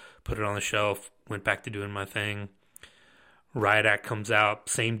kind of put it on the shelf, went back to doing my thing. Riot Act comes out,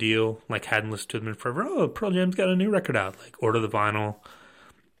 same deal, like, hadn't listened to them in forever. Oh, Pearl Jam's got a new record out. Like, order the vinyl,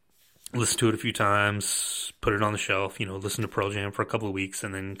 listen to it a few times, put it on the shelf, you know, listen to Pearl Jam for a couple of weeks,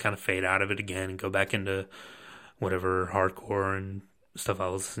 and then kind of fade out of it again and go back into whatever hardcore and stuff I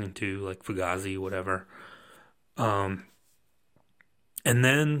was listening to, like Fugazi, whatever. And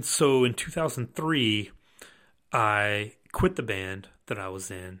then, so in 2003, I quit the band that I was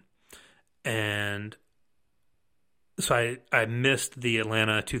in, and so I missed the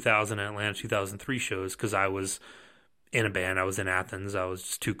Atlanta 2000 and Atlanta 2003 shows because I was in a band. I was in Athens. I was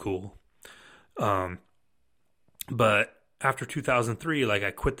just too cool. But after 2003, like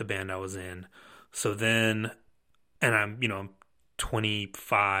I quit the band I was in. So then, and I'm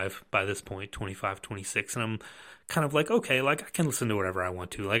 25 by this point, 25, 26, and I'm kind of like, okay, like I can listen to whatever I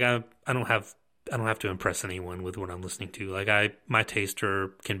want to. Like I don't have to impress anyone with what I'm listening to. Like my taste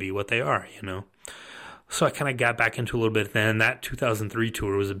can be what they are, So I kind of got back into a little bit. Then that 2003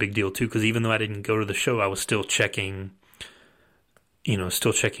 tour was a big deal too, because even though I didn't go to the show, I was still checking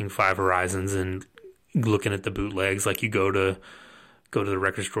Five Horizons and looking at the bootlegs. Like you go to the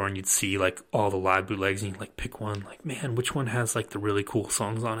record store and you'd see like all the live bootlegs and you'd like pick one, like, man, which one has like the really cool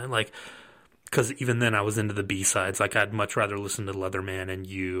songs on it? Like, because even then I was into the B-sides. Like I'd much rather listen to Leatherman and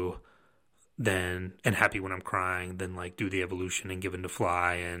You and Happy When I'm Crying than like Do the Evolution and Given to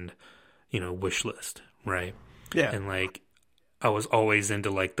Fly and, Wish List, right? Yeah. And like I was always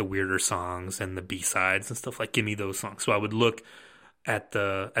into like the weirder songs and the B-sides and stuff. Like, give me those songs. So I would look at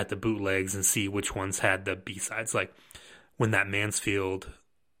the bootlegs and see which ones had the B-sides. Like when that Mansfield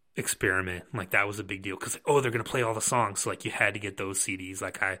experiment, like that was a big deal because they're gonna play all the songs, so like you had to get those CDs.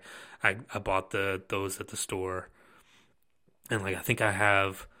 Like I bought those at the store, and like I think I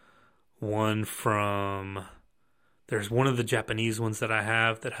have one from, there's one of the Japanese ones that I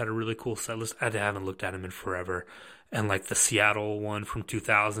have that had a really cool set list. I haven't looked at them in forever. And like the Seattle one from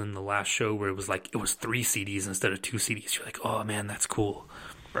 2000, the last show where it was 3 CDs instead of 2 CDs. You're like, oh man, that's cool.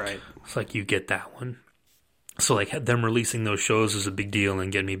 Right. It's like you get that one. So like them releasing those shows was a big deal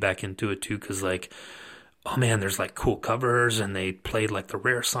and getting me back into it too, because like, oh man, there's like cool covers and they played like the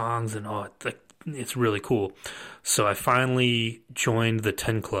rare songs and it's really cool. So I finally joined the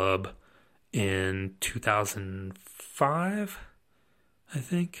 10 Club in 2005, I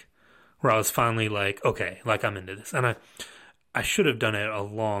think, where I was finally like, okay, like I'm into this. And I should have done it a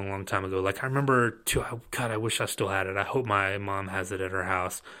long, long time ago. Like I remember too, God, I wish I still had it. I hope my mom has it at her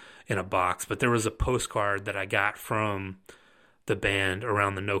house in a box, but there was a postcard that I got from the band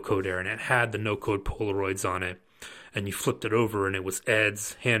around the No Code era, and it had the No Code Polaroids on it, and you flipped it over and it was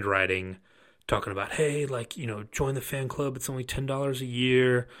Ed's handwriting talking about, hey, like, join the fan club, it's only $10 a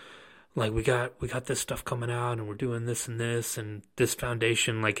year, like we got this stuff coming out and we're doing this and this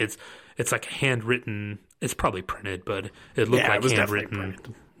foundation, like it's like handwritten, it's probably printed, but it looked like handwritten.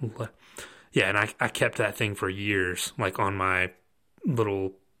 Yeah, and I kept that thing for years, like on my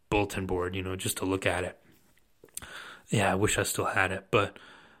little bulletin board, just to look at it. Yeah, I wish I still had it. But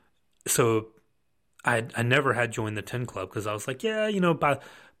so I never had joined the 10 Club because I was like, yeah,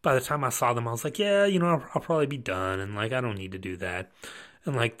 by the time I saw them, I was like, yeah, I'll probably be done, and like I don't need to do that.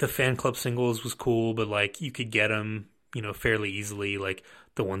 And like the fan club singles was cool, but like you could get them, fairly easily. Like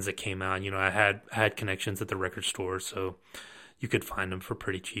the ones that came out, I had connections at the record store, so you could find them for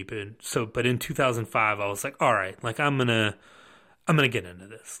pretty cheap. And so, but in 2005, I was like, all right, like I'm gonna get into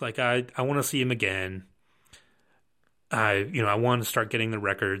this. Like I want to see him again. I want to start getting the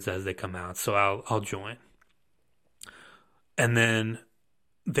records as they come out, so I'll join. And then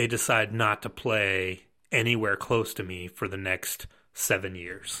they decide not to play anywhere close to me for the next 7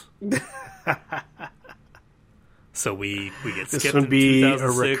 years. So we get skipped. This would be in 2006, a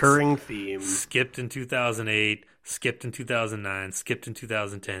recurring theme. Skipped in 2008, skipped in 2009, skipped in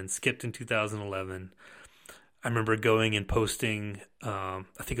 2010, skipped in 2011. I remember going and posting, I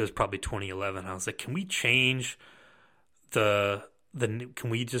think it was probably 2011. I was like, can we change can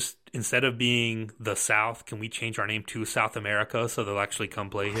we just, instead of being the South, can we change our name to South America so they'll actually come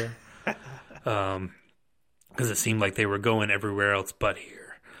play here? Because it seemed like they were going everywhere else but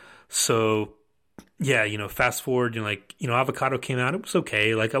here. So, yeah, fast forward, Avocado came out. It was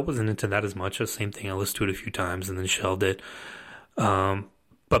okay. Like, I wasn't into that as much. The same thing. I listened to it a few times and then shelved it.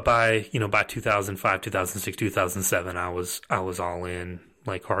 But by 2005, 2006, 2007, I was all in,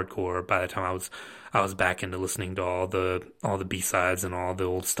 like hardcore. By the time I was back into listening to all the B-sides and all the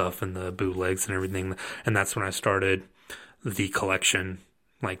old stuff and the bootlegs and everything. And that's when I started the collection,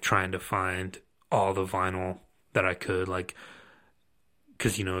 like trying to find all the vinyl that I could, like,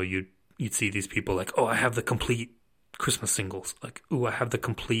 because you'd see these people like, oh, I have the complete Christmas singles, like, ooh, I have the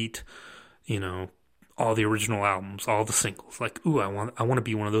complete, all the original albums, all the singles, like, ooh, I want to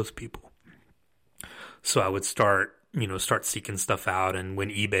be one of those people. So I would start seeking stuff out, and when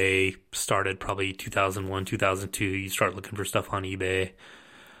eBay started, probably 2001, 2002, you start looking for stuff on eBay.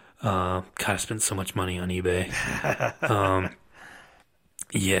 God, I spent so much money on eBay.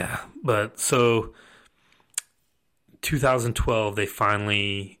 Yeah, but so 2012, they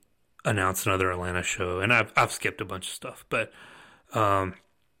finally announced another Atlanta show, and I've skipped a bunch of stuff, but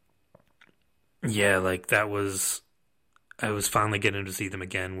yeah, like I was finally getting to see them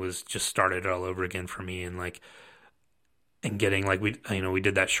again, was just started all over again for me, and getting, like, we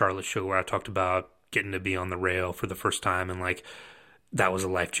did that Charlotte show where I talked about getting to be on the rail for the first time, and like that was a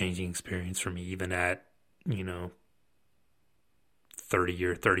life-changing experience for me, even at 30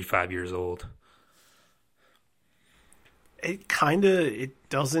 or 35 years old. It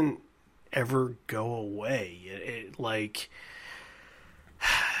doesn't ever go away.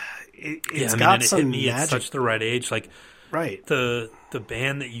 It's got some it hit me magic. at such the right age. Like, right. The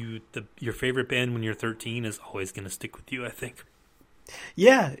band that your favorite band when you're 13 is always going to stick with you, I think.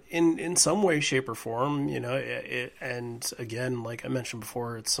 Yeah, in some way, shape, or form, and again, like I mentioned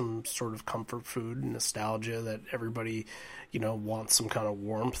before, it's some sort of comfort food, nostalgia that everybody, wants some kind of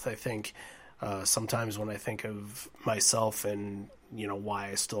warmth. I think sometimes when I think of myself and,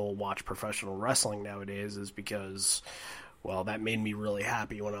 why I still watch professional wrestling nowadays is because, well, that made me really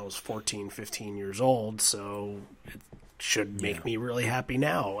happy when I was 14, 15 years old, so it should make me really happy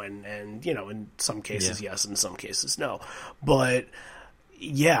now. And in some cases, yes, in some cases, no. But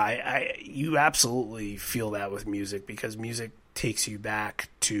yeah, you absolutely feel that with music, because music takes you back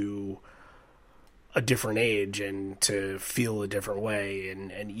to a different age and to feel a different way.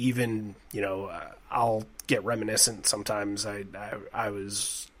 And even, I'll get reminiscent sometimes. I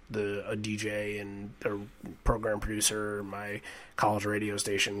was a DJ and a program producer at my college radio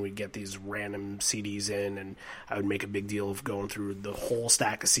station. We'd get these random CDs in, and I would make a big deal of going through the whole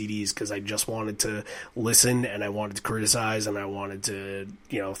stack of CDs because I just wanted to listen, and I wanted to criticize, and I wanted to,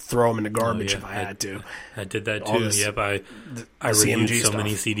 throw them in the garbage if I had to. I did that too. Yep, I reviewed so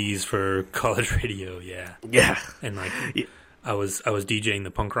many CDs for college radio. Yeah, and like. Yeah. I was DJing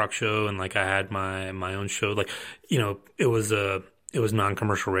the punk rock show, and like I had my own show. Like, it was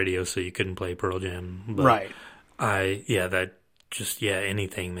non-commercial radio, so you couldn't play Pearl Jam. But right.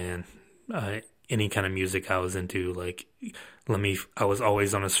 Anything, man. Any kind of music I was into, like, I was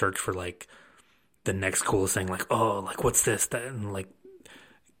always on a search for like the next coolest thing. Like, oh, like what's this? That, and like,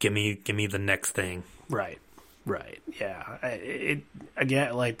 give me the next thing. Right. Yeah.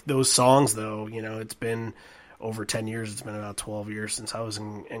 Again, like those songs though, it's been over 10 years. It's been about 12 years since I was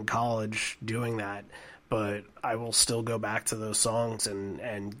in college doing that. But I will still go back to those songs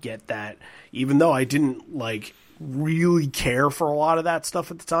and get that, even though I didn't like really care for a lot of that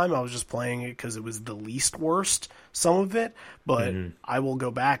stuff at the time. I was just playing it because it was the least worst, some of it. But I will go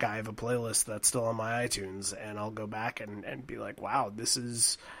back. I have a playlist that's still on my iTunes, and I'll go back and be like, wow,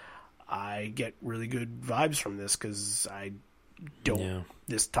 I get really good vibes from this, because I don't.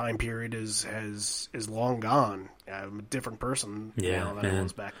 This time period is long gone. I'm a different person now than I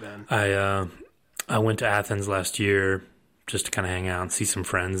was back then. I went to Athens last year just to kind of hang out and see some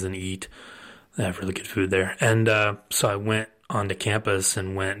friends and eat. They have really good food there. And so I went onto campus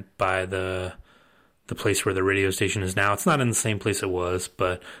and went by the place where the radio station is now. It's not in the same place it was,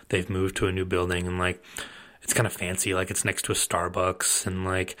 but they've moved to a new building, and like it's kind of fancy. Like it's next to a Starbucks, and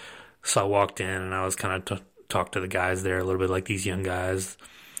like so I walked in and I was kind of talk to the guys there a little bit, like these young guys.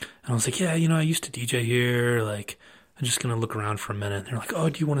 And I was like, yeah, I used to DJ here. Like, I'm just going to look around for a minute. And they're like, oh,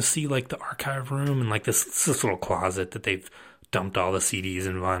 do you want to see like the archive room? And like this little closet that they've dumped all the CDs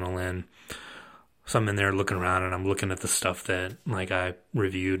and vinyl in. So I'm in there looking around, and I'm looking at the stuff that like I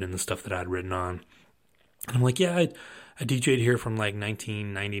reviewed and the stuff that I'd written on. And I'm like, yeah, I DJ'd here from like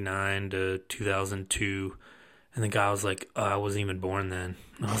 1999 to 2002. And the guy was like, oh, I wasn't even born then.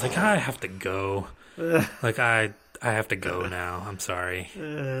 And I was like, I have to go. Like, I have to go now. I'm sorry.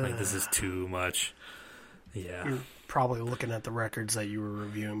 Like, this is too much. Yeah. You're probably looking at the records that you were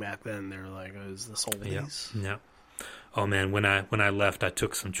reviewing back then. They're like, oh, is this oldies? Yeah. Oh, man, when I left, I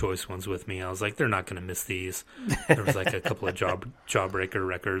took some choice ones with me. I was like, they're not going to miss these. There was like a couple of Jawbreaker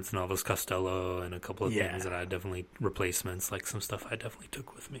records, and Elvis Costello, and a couple of things that I definitely, replacements, like some stuff I definitely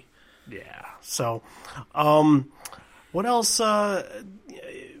took with me. Yeah. So, what else?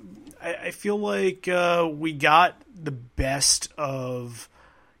 I feel like we got the best of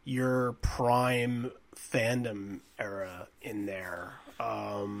your prime fandom era in there.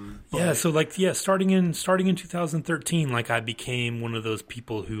 Starting in 2013, like I became one of those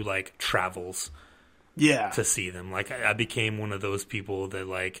people who like travels to see them. Like I became one of those people that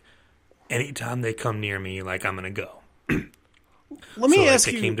like anytime they come near me, like I'm gonna go. Let me ask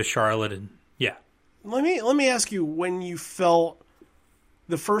you. They came to Charlotte, and Let me ask you, when you felt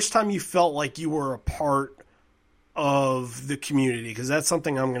the first time you felt like you were a part of the community, because that's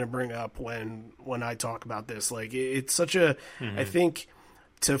something I'm going to bring up when I talk about this. Like it's such a, I think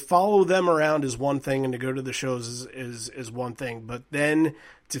to follow them around is one thing, and to go to the shows is one thing, but then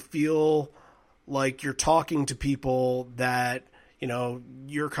to feel like you're talking to people that,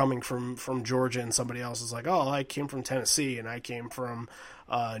 you're coming from Georgia, and somebody else is like, oh, I came from Tennessee, and I came from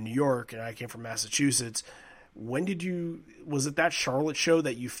New York, and I came from Massachusetts. Was it that Charlotte show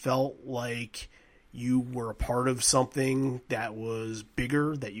that you felt like you were a part of something that was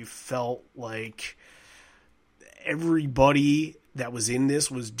bigger, that you felt like everybody that was in this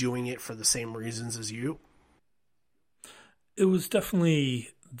was doing it for the same reasons as you? It was definitely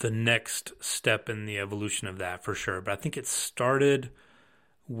the next step in the evolution of that, for sure. But I think it started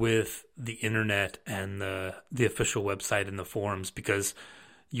with the internet and the official website and the forums, because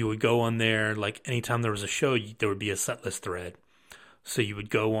you would go on there, like anytime there was a show, there would be a set list thread. So you would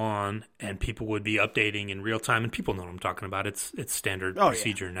go on and people would be updating in real time, and people know what I'm talking about. It's standard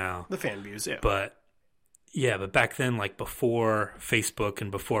procedure now. The fan views, yeah. But back then, like before Facebook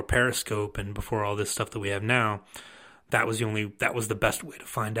and before Periscope and before all this stuff that we have now, that was the best way to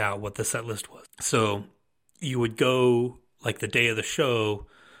find out what the set list was. So you would go, like the day of the show,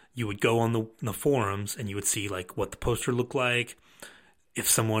 you would go on the forums and you would see like what the poster looked like, if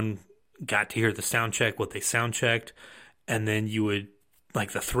someone got to hear the sound check, what they sound checked, and then you would,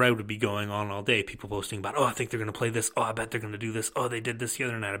 like the thread would be going on all day, people posting about, oh, I think they're going to play this, oh, I bet they're going to do this, oh, they did this the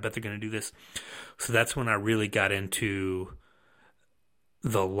other night, I bet they're going to do this. So that's when I really got into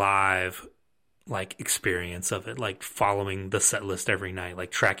the live like experience of it, like following the set list every night,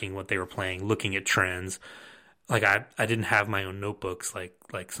 like tracking what they were playing, looking at trends. Like I didn't have my own notebooks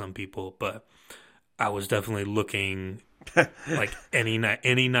like some people, but I was definitely looking like any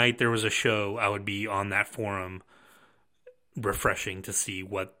night there was a show, I would be on that forum refreshing to see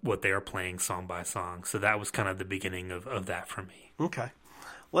what they are playing song by song. So that was kind of the beginning of that for me. Okay.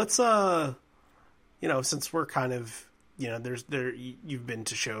 Let's since we're kind of, you've been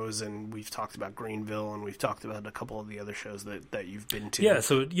to shows, and we've talked about Greenville, and we've talked about a couple of the other shows that you've been to.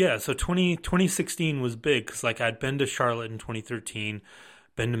 So 2016 was big, because like I'd been to Charlotte in 2013,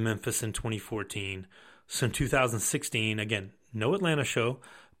 been to Memphis in 2014. So in 2016, again, no Atlanta show,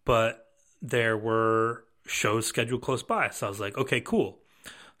 but there were shows scheduled close by. So I was like, okay, cool.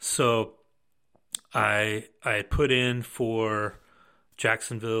 So I put in for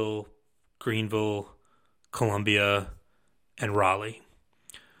Jacksonville, Greenville, Columbia, and Raleigh.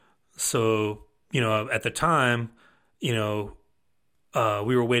 So, at the time, we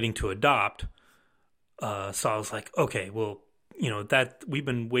were waiting to adopt. So I was like, okay, well, that we've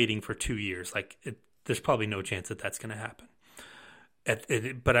been waiting for 2 years. Like, there's probably no chance that that's going to happen.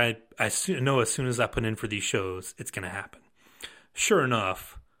 But I know as soon as I put in for these shows, it's going to happen. Sure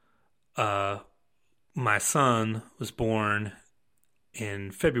enough, my son was born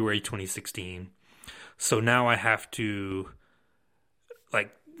in February 2016. So now I have to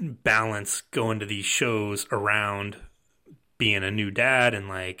like balance going to these shows around being a new dad, and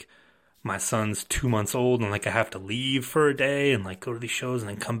like my son's 2 months old, and like I have to leave for a day and like go to these shows and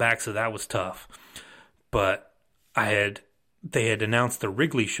then come back. So that was tough. But they had announced the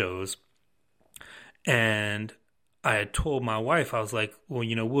Wrigley shows, and I had told my wife, I was like, well,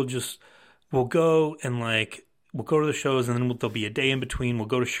 we'll go and like, we'll go to the shows, and then there'll be a day in between. We'll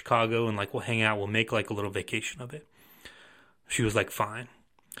go to Chicago and like, we'll hang out. We'll make like a little vacation of it. She was like, fine.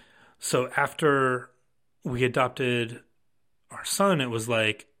 So after we adopted our son, it was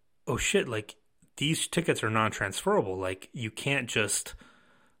like, oh shit, like these tickets are non-transferable. Like you can't just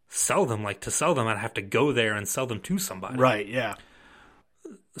sell them. Like to sell them, I'd have to go there and sell them to somebody. Right. Yeah.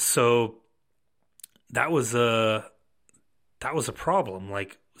 So that was a problem.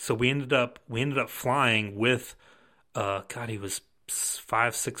 Like, so we ended up flying with, God, he was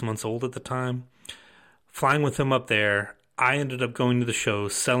 5-6 months old at the time, flying with him up there. I ended up going to the show,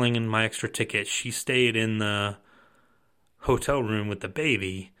 selling in my extra ticket. She stayed in the hotel room with the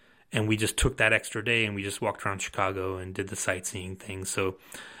baby, and we just took that extra day and we just walked around Chicago and did the sightseeing thing. So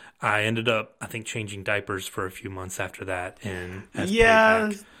I ended up, I think, changing diapers for a few months after that. And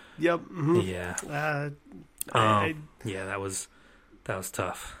payback. Yep. Mm-hmm. Yeah. That was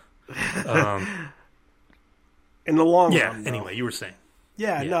tough. In the long run. Yeah. Though. Anyway, you were saying.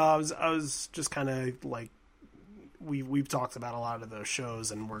 Yeah. No, I was just kind of like, we've talked about a lot of those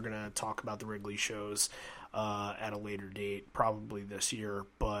shows, and we're gonna talk about the Wrigley shows at a later date, probably this year.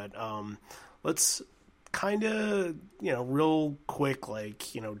 But let's kind of, real quick, like,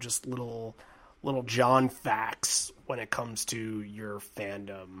 just little John facts when it comes to your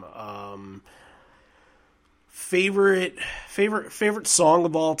fandom. Favorite song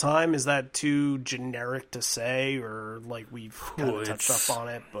of all time? Is that too generic to say, or like we've kind of touched up on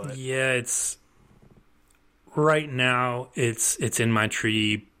it? But yeah, it's right now. It's In My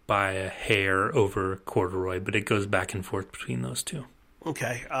Tree by a hair over Corduroy, but it goes back and forth between those two.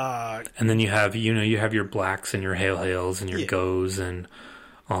 Okay. And then you have your Blacks and your Hail Hails and your Goes and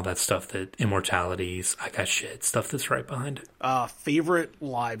all that stuff, that Immortalities, I Got Shit, stuff that's right behind it. Favorite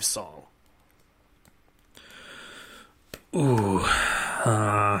live song? Ooh.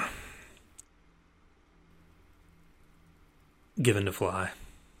 Given to Fly.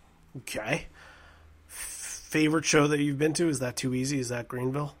 Okay. Favorite show that you've been to? Is that too easy? Is that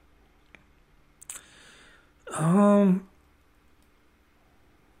Greenville?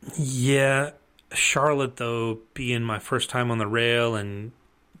 Yeah. Charlotte, though, being my first time on the rail and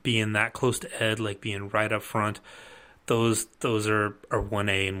being that close to Ed, like being right up front, those are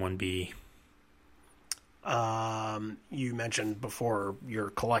 1A and 1B. You mentioned before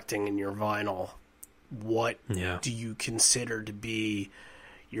you're collecting in your vinyl. What do you consider to be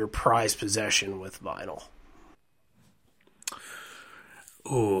your prized possession with vinyl?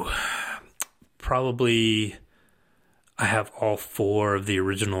 Oh, probably I have all 4 of the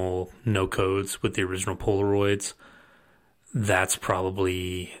original No Codes with the original Polaroids. That's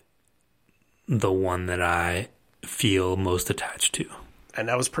probably the one that I feel most attached to. And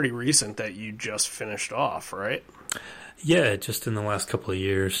that was pretty recent that you just finished off, right? Yeah, just in the last couple of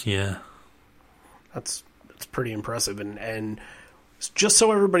years, yeah. That's pretty impressive. And just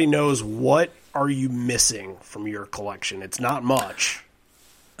so everybody knows, what are you missing from your collection? It's not much.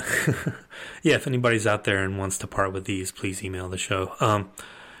 Yeah, if anybody's out there and wants to part with these, please email the show. I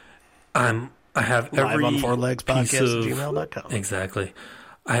have every Live on Four Legs Podcast of gmail.com. Exactly.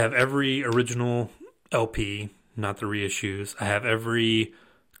 I have every original LP, not the reissues. I have every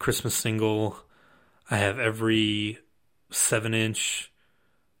Christmas single. I have every 7-inch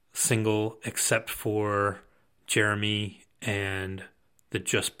single except for Jeremy and the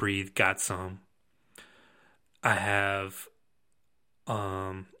Just Breathe Got Some. I have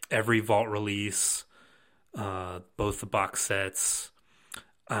every Vault release, both the box sets.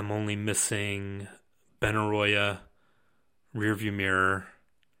 I'm only missing Benaroya, Rearview Mirror,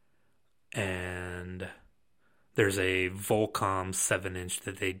 and there's a Volcom 7-inch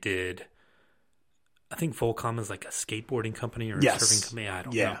that they did. I think Volcom is like a skateboarding company or a surfing company. I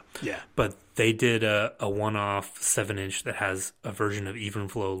don't know. Yeah. But they did a one-off 7-inch that has a version of Even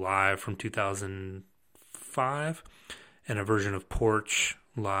Flow Live from 2005 and a version of Porch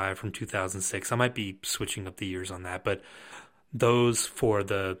Live from 2006. I might be switching up the years on that, but those for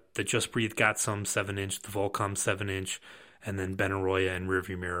the Just Breathe Got Some 7-inch, the Volcom 7-inch, and then Benaroya and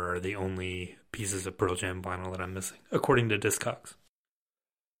Rearview Mirror are the only pieces of Pearl Jam vinyl that I'm missing, according to Discogs.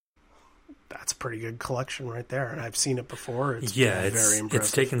 That's a pretty good collection right there. And I've seen it before. It's very impressive.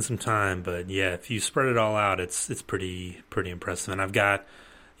 It's taken some time, but yeah, if you spread it all out, it's pretty impressive. And I've got,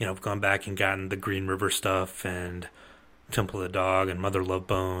 I've gone back and gotten the Green River stuff and Temple of the Dog and Mother Love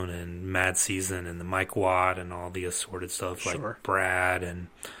Bone and Mad Season and the Mike Watt and all the assorted stuff like Brad and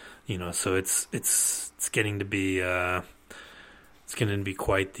so it's getting to be it's going to be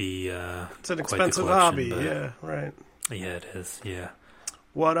quite the it's an expensive hobby. Yeah, right. Yeah, it is. Yeah.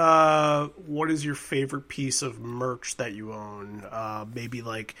 What is your favorite piece of merch that you own? Maybe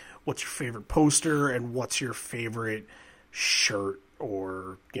like what's your favorite poster and what's your favorite shirt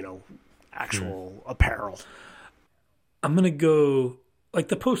or actual apparel? I'm gonna go like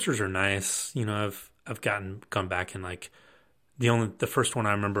the posters are nice. I've gone back and like the first one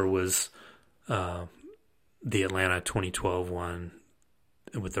I remember was the Atlanta 2012 one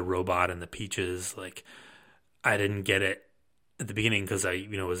with the robot and the peaches. Like I didn't get it at the beginning because it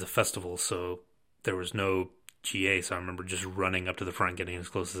was a festival, so there was no GA. So I remember just running up to the front, getting as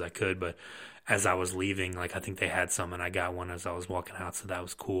close as I could. But as I was leaving, like I think they had some, and I got one as I was walking out, so that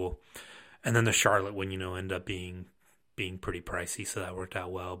was cool. And then the Charlotte one, ended up being pretty pricey, so that worked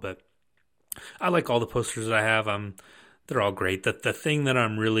out well. But I like all the posters that I have. They're all great. The thing that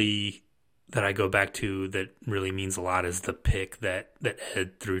that I go back to that really means a lot is the pick that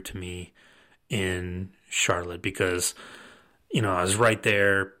Ed threw to me in Charlotte, because I was right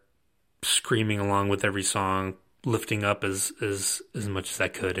there screaming along with every song, lifting up as much as I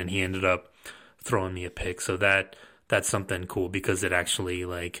could, and he ended up throwing me a pick. So that's something cool because it actually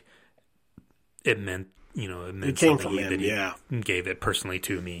it meant it came from him, he gave it personally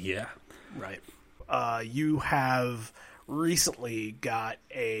to me. Yeah. Right. You have recently got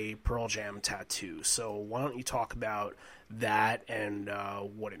a Pearl Jam tattoo, so why don't you talk about that and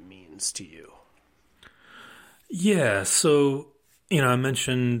what it means to you? Yeah, so, I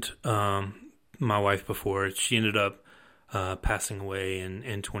mentioned my wife before. She ended up passing away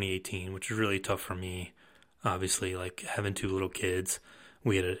in 2018, which was really tough for me, obviously, like having 2 little kids.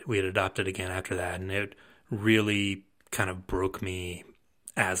 We had adopted again after that, and it really kind of broke me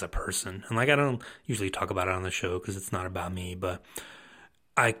as a person. And I don't usually talk about it on the show because it's not about me, but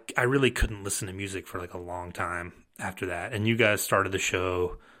I really couldn't listen to music for a long time after that. And you guys started the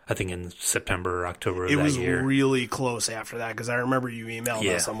show, I think in September or October of that year. It was really close after that because I remember you emailed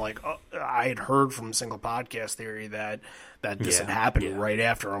us. I'm like, I had heard from Single Podcast Theory that this had happened right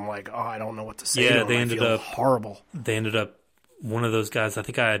after. I'm like, I don't know what to say. Yeah, they ended up horrible. They ended up one of those guys. I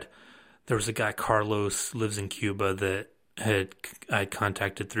think there was a guy, Carlos, lives in Cuba, that I had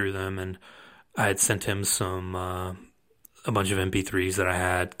contacted through them, and I had sent him some a bunch of MP3s that I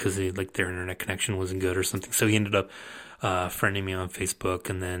had because their internet connection wasn't good or something. So he ended up friending me on Facebook,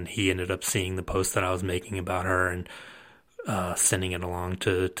 and then he ended up seeing the post that I was making about her and sending it along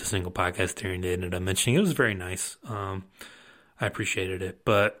to Single Podcast Theory, and they ended up mentioning it. It was very nice. I appreciated it.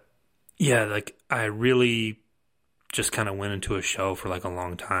 But yeah, like I really just kind of went into a shell for like a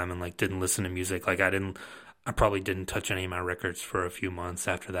long time and like didn't listen to music. Like I probably didn't touch any of my records for a few months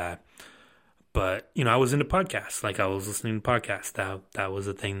after that. But, you know, I was into podcasts. Like I was listening to podcasts. That was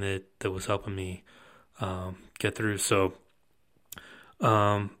a thing that was helping me get through. So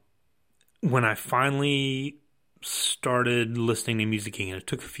when I finally started listening to music again, it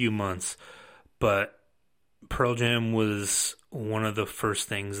took a few months, but Pearl Jam was one of the first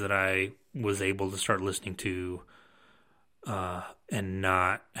things that I was able to start listening to and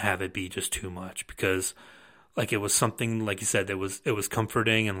not have it be just too much, because like it was something, like you said, it was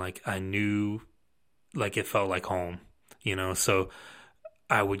comforting, and like I knew like it felt like home, you know. So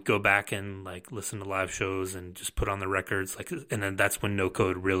I would go back and like listen to live shows and just put on the records, like, and then that's when No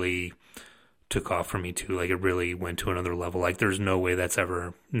Code really took off for me too. Like it really went to another level. Like there's no way that's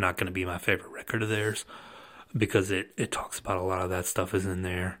ever not going to be my favorite record of theirs, because it talks about a lot of that stuff is in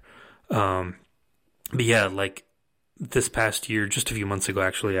there. But yeah, like this past year, just a few months ago,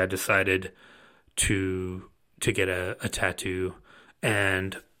 actually, I decided to get a tattoo,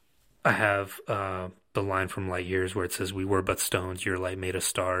 and I have the line from Light Years where it says, "We were but stones, your light made us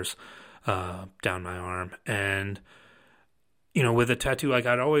stars," down my arm. And you know, with a tattoo, like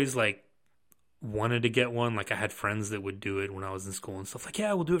I'd always like wanted to get one. Like I had friends that would do it when I was in school and stuff. Like,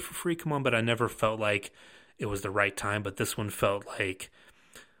 yeah, we'll do it for free. Come on. But I never felt like it was the right time. But this one felt like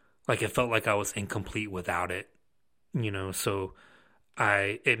it felt like I was incomplete without it, you know. So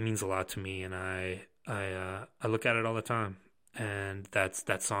it means a lot to me, and I look at it all the time. And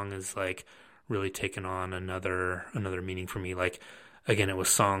that song is like really taken on another meaning for me. Like again, it was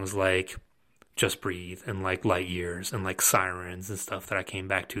songs like Just Breathe and like Light Years and like Sirens and stuff that I came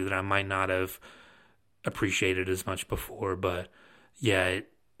back to that I might not have appreciated as much before. But yeah,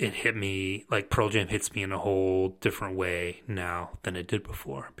 it hit me, like Pearl Jam hits me in a whole different way now than it did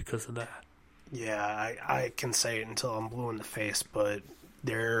before because of that. Yeah, I can say it until I'm blue in the face, but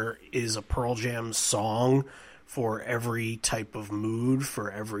there is a Pearl Jam song for every type of mood, for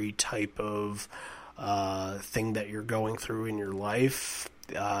every type of thing that you're going through in your life.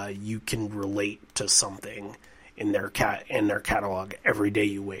 You can relate to something in their catalog every day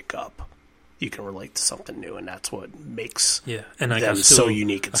you wake up. You can relate to something new, and that's what makes and like them so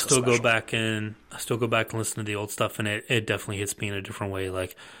unique and so special. I still go back and listen to the old stuff, and it definitely hits me in a different way.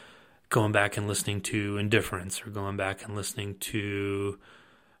 Like going back and listening to Indifference, or going back and listening to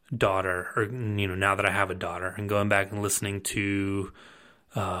Daughter, or you know, Now That I Have a Daughter, and going back and listening to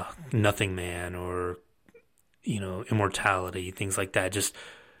Nothing Man, or you know, Immortality, things like that.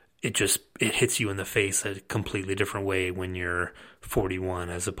 It hits you in the face a completely different way when you're 41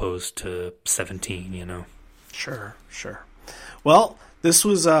 as opposed to 17, you know. Sure. Well, this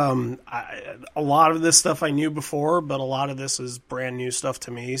was a lot of this stuff I knew before, but a lot of this is brand new stuff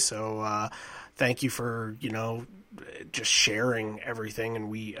to me. So thank you for, you know, just sharing everything.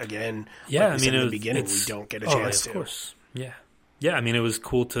 And we, again, like we said in the beginning, we don't get a chance to. Of course. Yeah. I mean, it was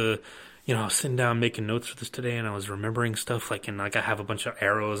cool to, you know, I was sitting down making notes for this today, and I was remembering stuff, like, and like I have a bunch of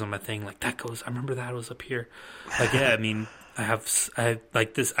arrows on my thing, like I remember that was up here. Like, yeah, I mean, I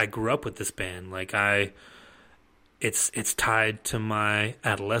like this, I grew up with this band. Like it's tied to my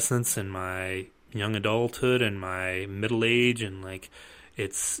adolescence and my young adulthood and my middle age, and like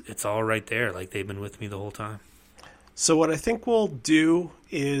it's all right there. Like they've been with me the whole time. So what I think we'll do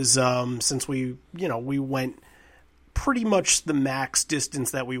is, since we went pretty much the max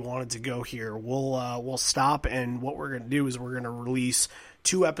distance that we wanted to go here, we'll stop, and what we're going to do is we're going to release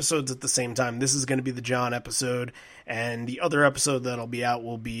 2 episodes at the same time. This is going to be the John episode, and the other episode that'll be out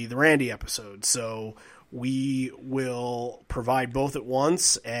will be the Randy episode. So we will provide both at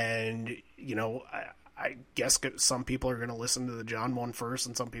once, and you know, I guess some people are going to listen to the John one first,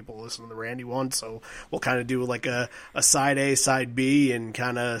 and some people listen to the Randy one. So we'll kind of do like a side A, side B, and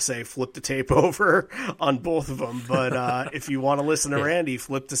kind of say flip the tape over on both of them. But if you want to listen to Randy,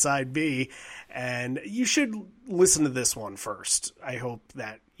 flip to side B, and you should listen to this one first. I hope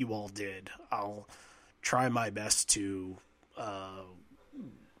that you all did. I'll try my best to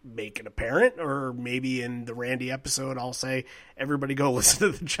make it apparent, or maybe in the Randy episode I'll say everybody go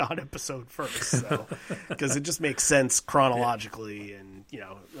listen to the John episode first, so because it just makes sense chronologically and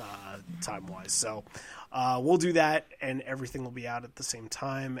time wise. So we'll do that, and everything will be out at the same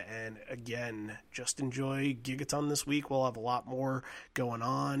time. And again, just enjoy Gigaton this week. We'll have a lot more going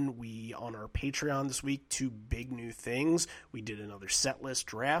on. We on our Patreon this week, 2 big new things. We did another set list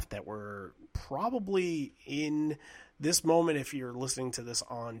draft that we're probably in this moment. If you're listening to this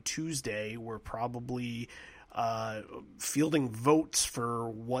on Tuesday, we're probably fielding votes for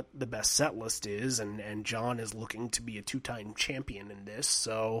what the best set list is, and John is looking to be a 2-time champion in this,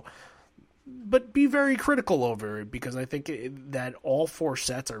 so but be very critical over it, because I think that all 4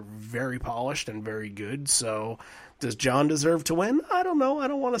 sets are very polished and very good. So does John deserve to win? I don't know. I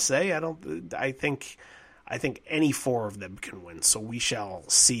don't want to say. I think any 4 of them can win, so we shall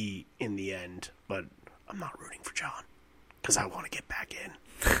see in the end, but I'm not rooting for John because I want to get back in.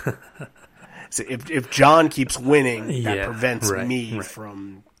 So if John keeps winning, that prevents me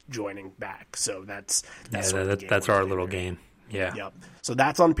from joining back. So that's our little game. Yeah. Yep. So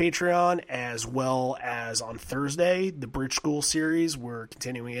that's on Patreon, as well as on Thursday, the Bridge School series. We're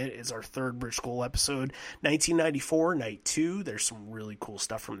continuing it. It's our 3rd Bridge School episode, 1994, Night 2. There's some really cool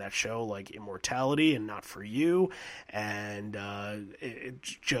stuff from that show, like Immortality and Not For You. And it's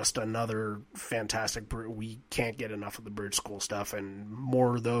just another fantastic. We can't get enough of the Bridge School stuff, and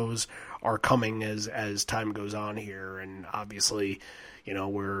more of those are coming as time goes on here. And obviously,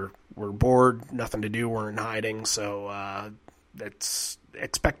 we're bored, nothing to do, we're in hiding, so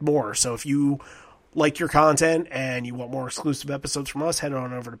expect more. So if you like your content and you want more exclusive episodes from us, head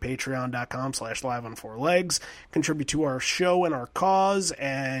on over to patreon.com/live-on-4legs, contribute to our show and our cause,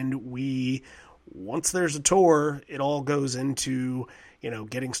 and once there's a tour, it all goes into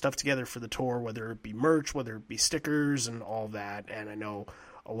getting stuff together for the tour, whether it be merch, whether it be stickers and all that. And I know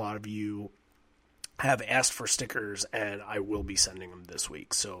a lot of you have asked for stickers, and I will be sending them this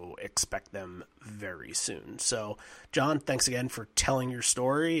week, so expect them very soon. So, John, thanks again for telling your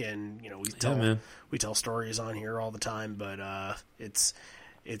story, and we tell stories on here all the time, but it's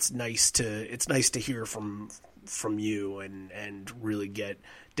nice to hear from you and really get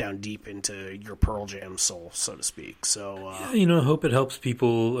down deep into your Pearl Jam soul, so to speak. So I hope it helps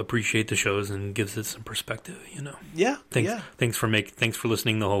people appreciate the shows and gives it some perspective. Thanks for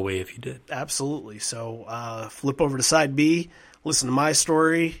listening the whole way, if you did. Absolutely. So flip over to side B, listen to my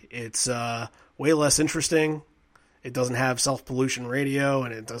story. It's way less interesting. It doesn't have Self-Pollution Radio,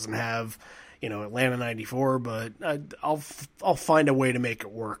 and it doesn't have Atlanta 94, but I'll find a way to make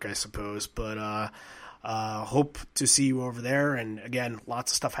it work, I suppose. But hope to see you over there. And again,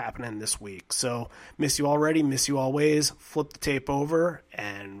 lots of stuff happening this week. So miss you already, miss you always. Flip the tape over,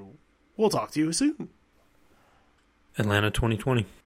 and we'll talk to you soon. Atlanta 2020.